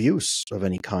 Abuse of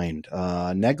any kind,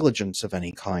 negligence of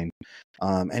any kind,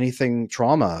 anything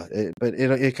trauma. But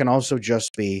it can also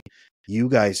just be you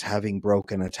guys having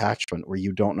broken attachment where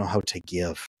you don't know how to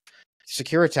give.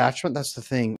 Secure attachment, that's the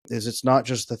thing, is it's not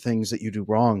just the things that you do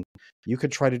wrong. You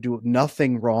could try to do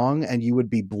nothing wrong and you would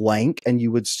be blank and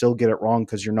you would still get it wrong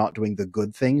because you're not doing the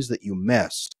good things that you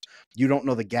missed. You don't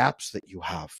know the gaps that you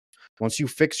have. Once you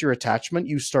fix your attachment,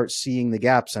 you start seeing the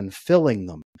gaps and filling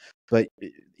them. But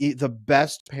the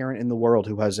best parent in the world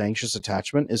who has anxious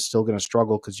attachment is still going to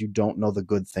struggle because you don't know the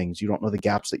good things. You don't know the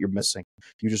gaps that you're missing.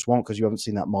 You just won't because you haven't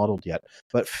seen that modeled yet.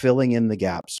 But filling in the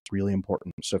gaps, really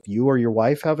important. So if you or your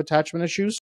wife have attachment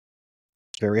issues,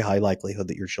 very high likelihood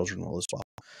that your children will as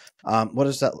well. What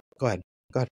is that? Go ahead.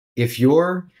 If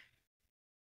you're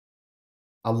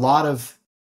a lot of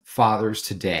fathers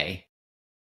today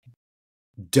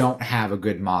don't have a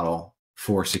good model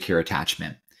for secure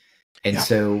attachment. And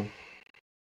so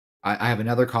I have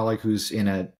another colleague who's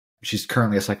she's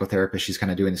currently a psychotherapist. She's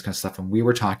kind of doing this kind of stuff. And we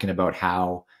were talking about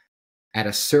how at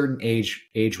a certain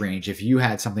age range, if you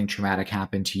had something traumatic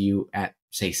happen to you at,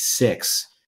 say, 6,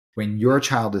 when your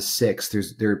child is 6,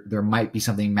 there might be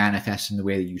something manifest in the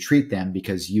way that you treat them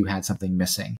because you had something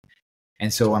missing.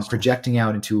 And so I'm projecting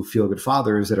out into feel-good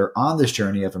fathers that are on this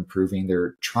journey of improving.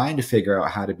 They're trying to figure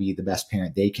out how to be the best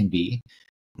parent they can be.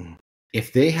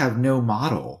 If they have no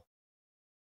model,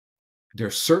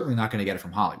 they're certainly not going to get it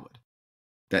from Hollywood.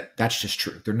 That's just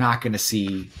true. They're not going to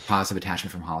see positive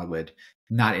attachment from Hollywood,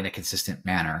 not in a consistent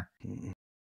manner.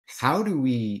 How do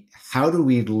we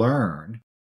learn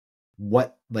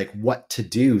what to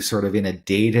do sort of in a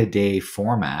day-to-day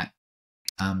format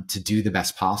to do the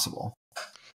best possible?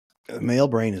 The male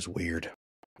brain is weird.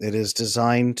 It is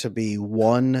designed to be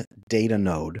one data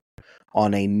node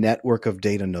on a network of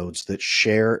data nodes that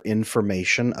share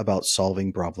information about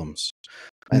solving problems.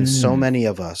 And so many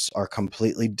of us are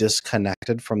completely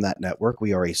disconnected from that network.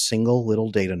 We are a single little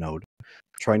data node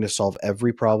trying to solve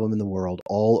every problem in the world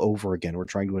all over again. We're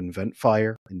trying to invent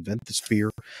fire, invent the spear,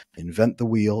 invent the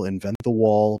wheel, invent the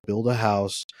wall, build a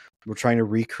house. We're trying to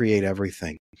recreate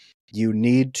everything. You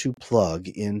need to plug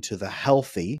into the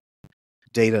healthy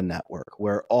data network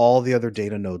where all the other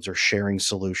data nodes are sharing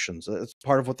solutions. That's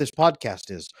part of what this podcast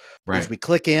is. Right. Because we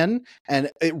click in and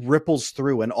it ripples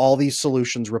through, and all these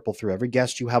solutions ripple through. Every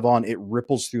guest you have on, it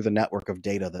ripples through the network of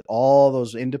data that all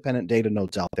those independent data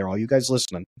nodes out there, all you guys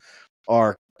listening,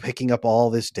 are picking up all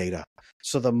this data.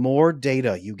 So the more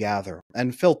data you gather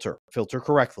and filter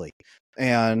correctly,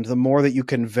 and the more that you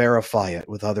can verify it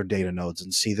with other data nodes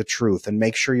and see the truth and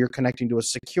make sure you're connecting to a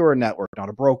secure network, not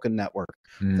a broken network.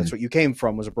 That's what you came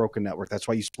from, was a broken network. That's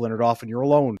why you splintered off and you're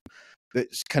alone.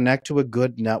 Connect to a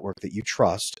good network that you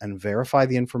trust and verify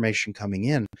the information coming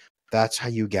in. That's how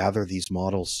you gather these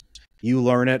models. You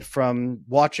learn it from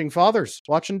watching fathers,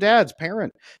 watching dads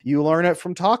parent. You learn it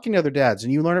from talking to other dads,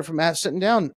 and you learn it from sitting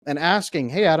down and asking,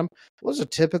 hey, Adam, what does a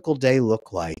typical day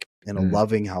look like in a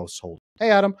loving household? Hey,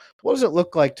 Adam, what does it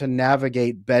look like to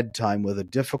navigate bedtime with a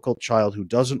difficult child who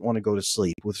doesn't want to go to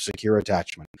sleep with secure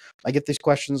attachment? I get these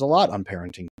questions a lot on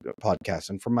parenting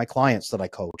podcasts and from my clients that I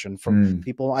coach and from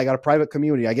people. I got a private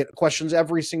community. I get questions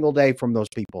every single day from those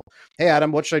people. Hey,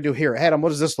 Adam, what should I do here? Hey, Adam, what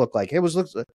does this look like? Hey,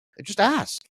 just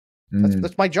ask.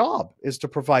 That's my job, is to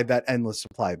provide that endless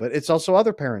supply. But it's also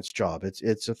other parents' job.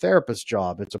 It's a therapist's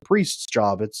job. It's a priest's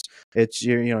job. It's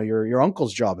your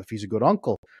uncle's job if he's a good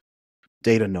uncle.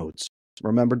 Data nodes.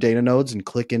 Remember data nodes and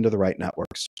click into the right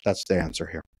networks. That's the answer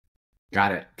here.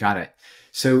 Got it.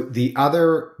 So the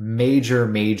other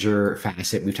major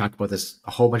facet, we've talked about this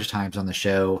a whole bunch of times on the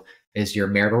show, is your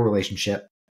marital relationship,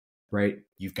 right?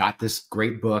 You've got this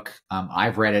great book.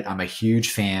 I've read it. I'm a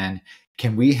huge fan.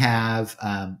 Can we have,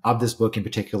 of this book in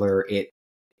particular,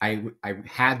 I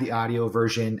had the audio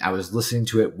version. I was listening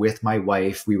to it with my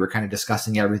wife. We were kind of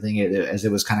discussing everything as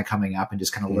it was kind of coming up and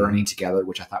just kind of learning together,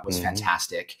 which I thought was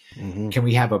fantastic. Can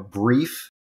we have a brief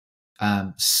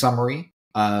summary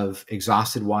of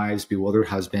Exhausted Wives, Bewildered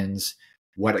Husbands,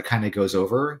 what it kind of goes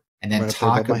over, and then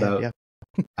talk about,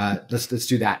 let's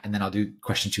do that. And then I'll do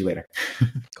question 2 later.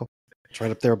 Cool. It's right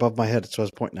up there above my head. That's what I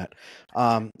was pointing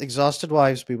at. Exhausted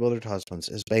Wives, Bewildered Husbands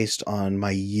is based on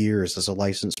my years as a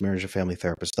licensed marriage and family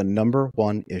therapist. The number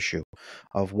one issue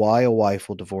of why a wife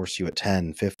will divorce you at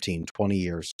 10, 15, 20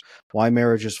 years, why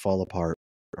marriages fall apart,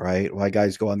 right? Why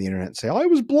guys go on the internet and say, I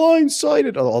was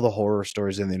blindsided, all the horror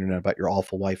stories on the internet about your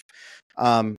awful wife.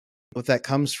 What that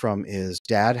comes from is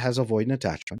dad has avoidant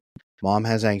attachment. Mom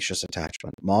has anxious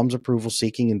attachment. Mom's approval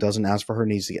seeking and doesn't ask for her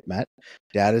needs to get met.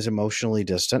 Dad is emotionally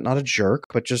distant, not a jerk,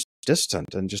 but just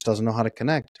distant and just doesn't know how to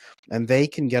connect. And they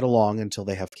can get along until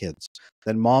they have kids.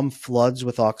 Then mom floods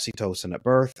with oxytocin at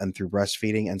birth and through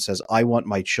breastfeeding and says, I want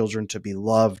my children to be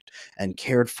loved and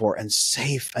cared for and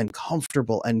safe and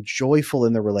comfortable and joyful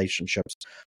in their relationships.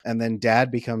 And then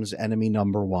dad becomes enemy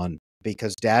number one,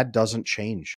 because dad doesn't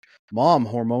change. Mom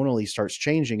hormonally starts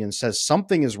changing and says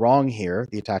something is wrong here.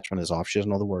 The attachment is off. She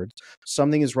doesn't know the words.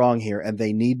 Something is wrong here, and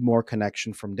they need more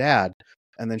connection from dad.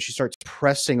 And then she starts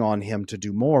pressing on him to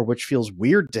do more, which feels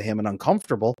weird to him and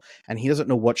uncomfortable, and he doesn't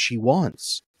know what she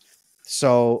wants.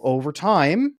 So over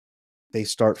time, they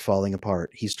start falling apart.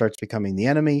 He starts becoming the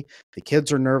enemy. The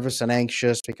kids are nervous and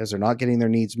anxious because they're not getting their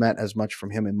needs met as much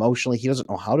from him emotionally. He doesn't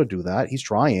know how to do that. He's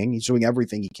trying. He's doing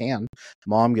everything he can.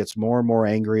 Mom gets more and more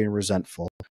angry and resentful,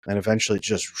 and eventually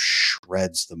just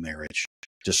shreds the marriage.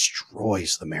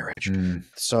 destroys the marriage. Mm.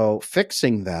 So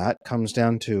fixing that comes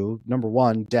down to, number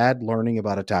one, dad learning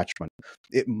about attachment.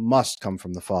 It must come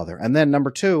from the father. And then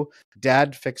number two,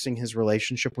 dad fixing his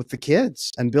relationship with the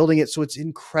kids and building it so it's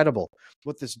incredible.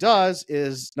 What this does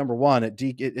is, number one,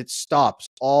 it stops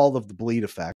all of the bleed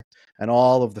effect and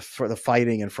all of the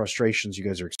fighting and frustrations you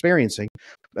guys are experiencing.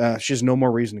 She has no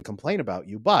more reason to complain about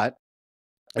you, but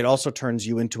it also turns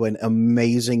you into an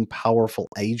amazing, powerful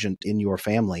agent in your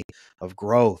family of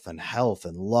growth and health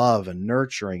and love and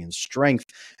nurturing and strength.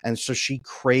 And so she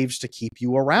craves to keep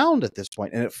you around at this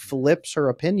point, and it flips her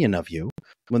opinion of you.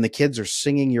 When the kids are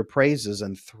singing your praises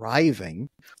and thriving,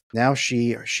 now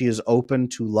she is open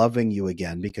to loving you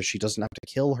again because she doesn't have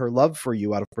to kill her love for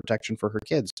you out of protection for her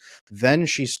kids. Then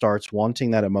she starts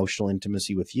wanting that emotional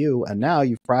intimacy with you, and now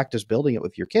you've practiced building it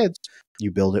with your kids.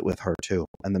 You build it with her too,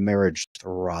 and the marriage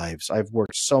thrives. I've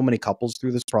worked so many couples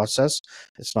through this process.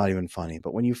 It's not even funny.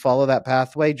 But when you follow that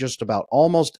pathway, just about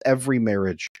almost every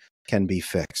marriage can be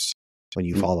fixed when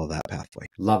you follow that pathway.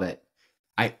 Love it.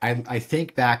 I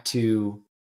think back to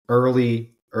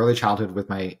early childhood with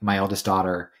my eldest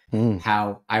daughter,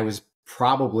 how I was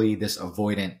probably this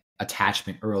avoidant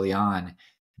attachment early on.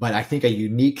 But I think a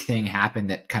unique thing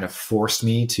happened that kind of forced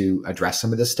me to address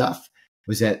some of this stuff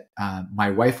was that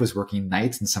my wife was working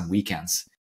nights and some weekends.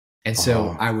 And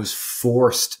so I was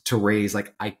forced to raise,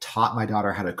 like, I taught my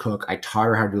daughter how to cook. I taught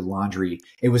her how to do laundry.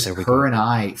 It was her and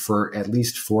I for at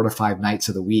least 4 to 5 nights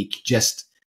of the week, just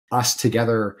us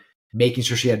together, making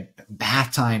sure she had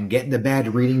bath time, getting to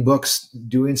bed, reading books,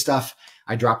 doing stuff.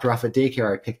 I dropped her off at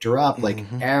daycare. I picked her up, like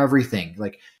everything,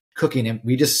 like cooking. And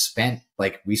we just spent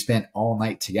all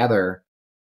night together,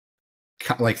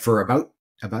 like for about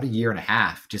a year and a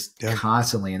half, just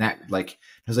constantly. And that, like,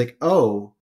 I was like,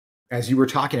 oh, as you were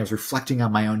talking, I was reflecting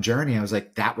on my own journey. I was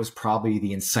like, that was probably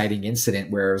the inciting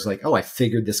incident where I was like, oh, I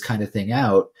figured this kind of thing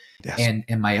out. Yes.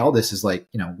 And my eldest is like,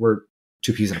 we're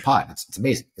 2 peas in a pod. It's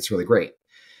amazing. It's really great.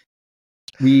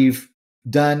 We've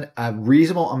done a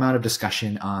reasonable amount of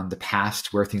discussion on the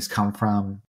past, where things come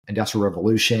from, Industrial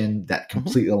Revolution, that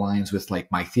completely aligns with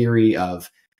like my theory of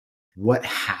what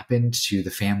happened to the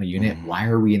family unit. Why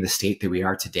are we in the state that we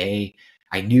are today?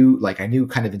 I knew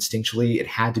kind of instinctually it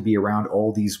had to be around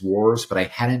all these wars, but I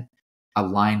hadn't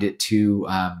aligned it to,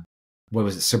 what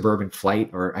was it? Suburban flight,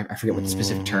 or I forget what the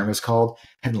specific term is called.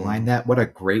 Hadn't aligned that. What a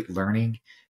great learning.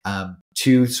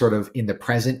 To sort of in the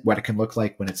present, what it can look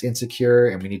like when it's insecure,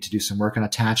 and we need to do some work on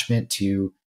attachment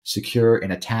to secure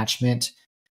an attachment.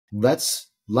 Let's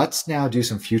now do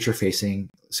some future facing,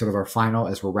 sort of our final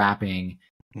as we're wrapping.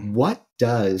 What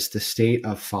does the state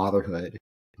of fatherhood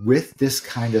with this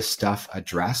kind of stuff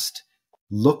addressed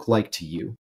look like to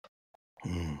you?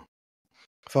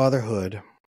 Fatherhood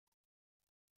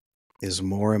is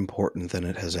more important than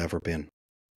it has ever been.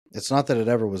 It's not that it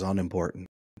ever was unimportant.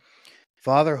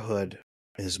 Fatherhood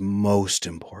is most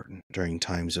important during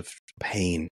times of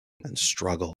pain and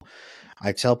struggle.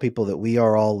 I tell people that we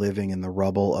are all living in the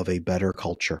rubble of a better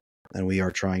culture, and we are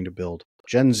trying to build.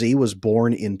 Gen Z was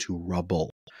born into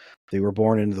rubble. They were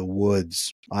born into the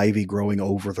woods, ivy growing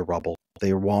over the rubble.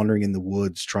 They are wandering in the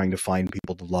woods trying to find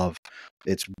people to love.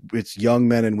 It's young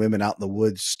men and women out in the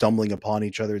woods stumbling upon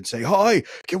each other and say, "Hi,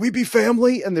 can we be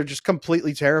family?" And they're just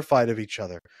completely terrified of each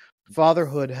other.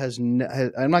 Fatherhood I'm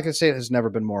not going to say it has never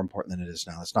been more important than it is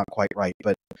now. That's not quite right.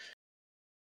 But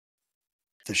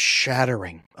the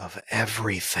shattering of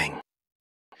everything.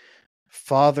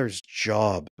 Father's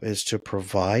job is to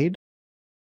provide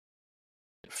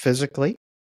physically,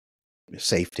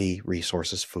 safety,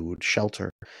 resources, food,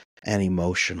 shelter, and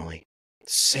emotionally.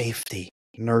 Safety,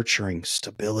 nurturing,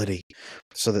 stability,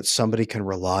 so that somebody can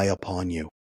rely upon you.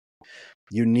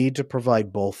 You need to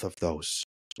provide both of those.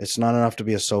 It's not enough to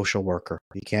be a social worker.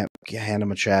 You can't hand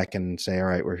them a check and say, all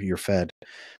right, you're fed.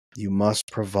 You must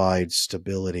provide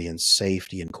stability and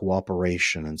safety and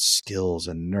cooperation and skills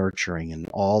and nurturing and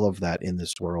all of that in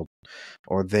this world,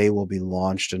 or they will be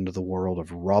launched into the world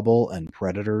of rubble and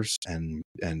predators and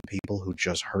people who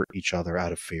just hurt each other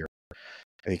out of fear.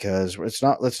 Because it's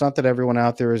not that everyone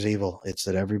out there is evil. It's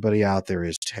that everybody out there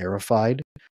is terrified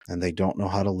and they don't know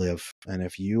how to live. And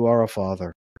if you are a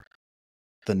father,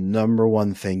 the number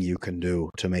one thing you can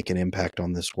do to make an impact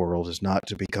on this world is not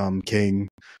to become king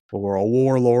or a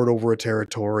warlord over a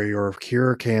territory or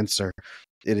cure cancer.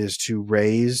 It is to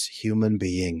raise human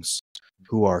beings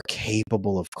who are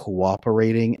capable of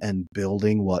cooperating and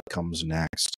building what comes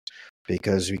next.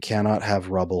 Because we cannot have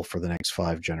rubble for the next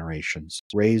 5 generations.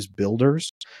 Raise builders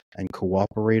and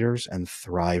cooperators and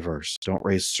thrivers. Don't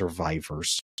raise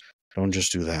survivors. Don't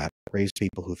just do that. Raise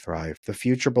people who thrive. The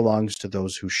future belongs to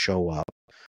those who show up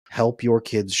help your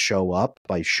kids show up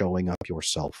by showing up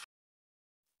yourself.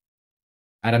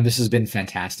 Adam, this has been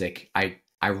fantastic.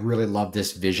 I really love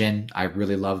this vision. I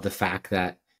really love the fact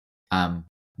that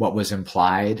what was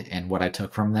implied and what I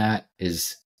took from that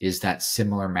is that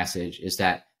similar message, is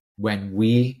that when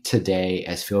we today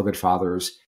as Feel Good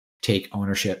Fathers take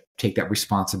ownership, take that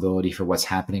responsibility for what's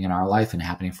happening in our life and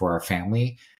happening for our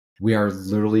family, we are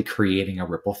literally creating a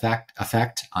ripple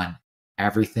effect on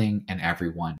everything and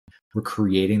everyone. We're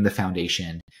creating the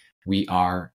foundation. We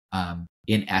are,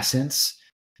 in essence,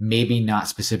 maybe not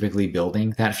specifically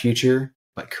building that future,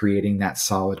 but creating that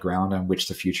solid ground on which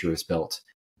the future is built.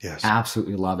 Yes.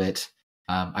 Absolutely love it.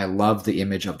 I love the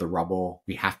image of the rubble.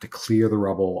 We have to clear the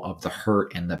rubble of the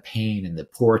hurt and the pain and the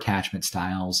poor attachment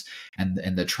styles and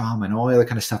the trauma and all the other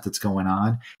kind of stuff that's going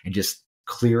on, and just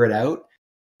clear it out,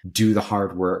 do the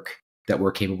hard work that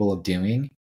we're capable of doing,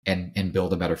 and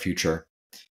build a better future.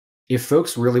 If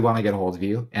folks really want to get a hold of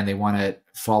you and they want to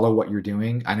follow what you're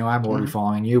doing, I know I'm already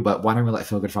following you, but why don't we let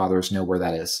Feel Good Fathers know where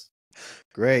that is?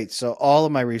 Great. So all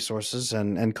of my resources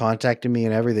and contacting me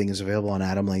and everything is available on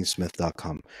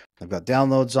adamlanesmith.com. I've got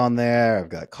downloads on there. I've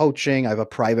got coaching. I have a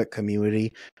private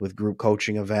community with group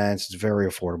coaching events. It's very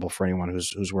affordable for anyone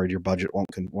who's worried your budget won't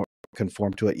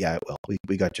conform to it. Yeah, it will.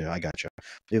 We got you. I got you.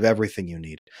 We have everything you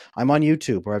need. I'm on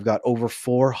YouTube, where I've got over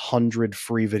 400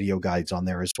 free video guides on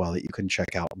there as well that you can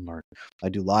check out and learn. I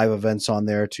do live events on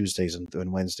there Tuesdays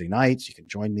and Wednesday nights. You can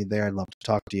join me there. I'd love to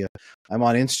talk to you. I'm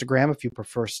on Instagram if you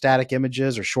prefer static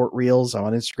images or short reels. I'm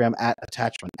on Instagram at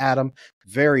Attachment Adam.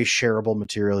 Very shareable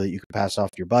material that you can pass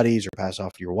off to your buddies or pass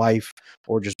off to your wife,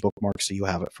 or just bookmark so you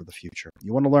have it for the future.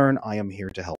 You want to learn? I am here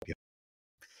to help you.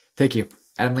 Thank you.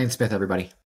 Adam Lane Smith,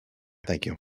 everybody. Thank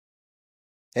you.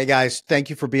 Hey guys,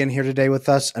 thank you for being here today with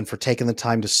us and for taking the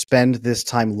time to spend this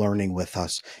time learning with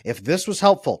us. If this was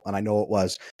helpful, and I know it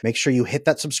was, make sure you hit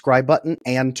that subscribe button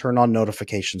and turn on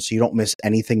notifications so you don't miss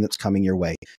anything that's coming your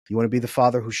way. You want to be the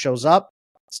father who shows up?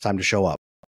 It's time to show up.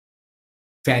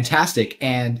 Fantastic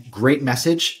and great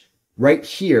message. Right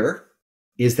here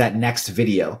is that next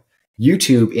video.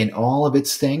 YouTube, in all of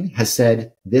its thing, has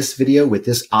said this video with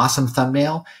this awesome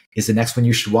thumbnail is the next one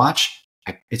you should watch.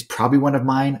 It's probably one of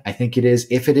mine. I think it is.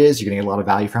 If it is, you're going to get a lot of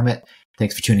value from it.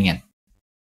 Thanks for tuning in.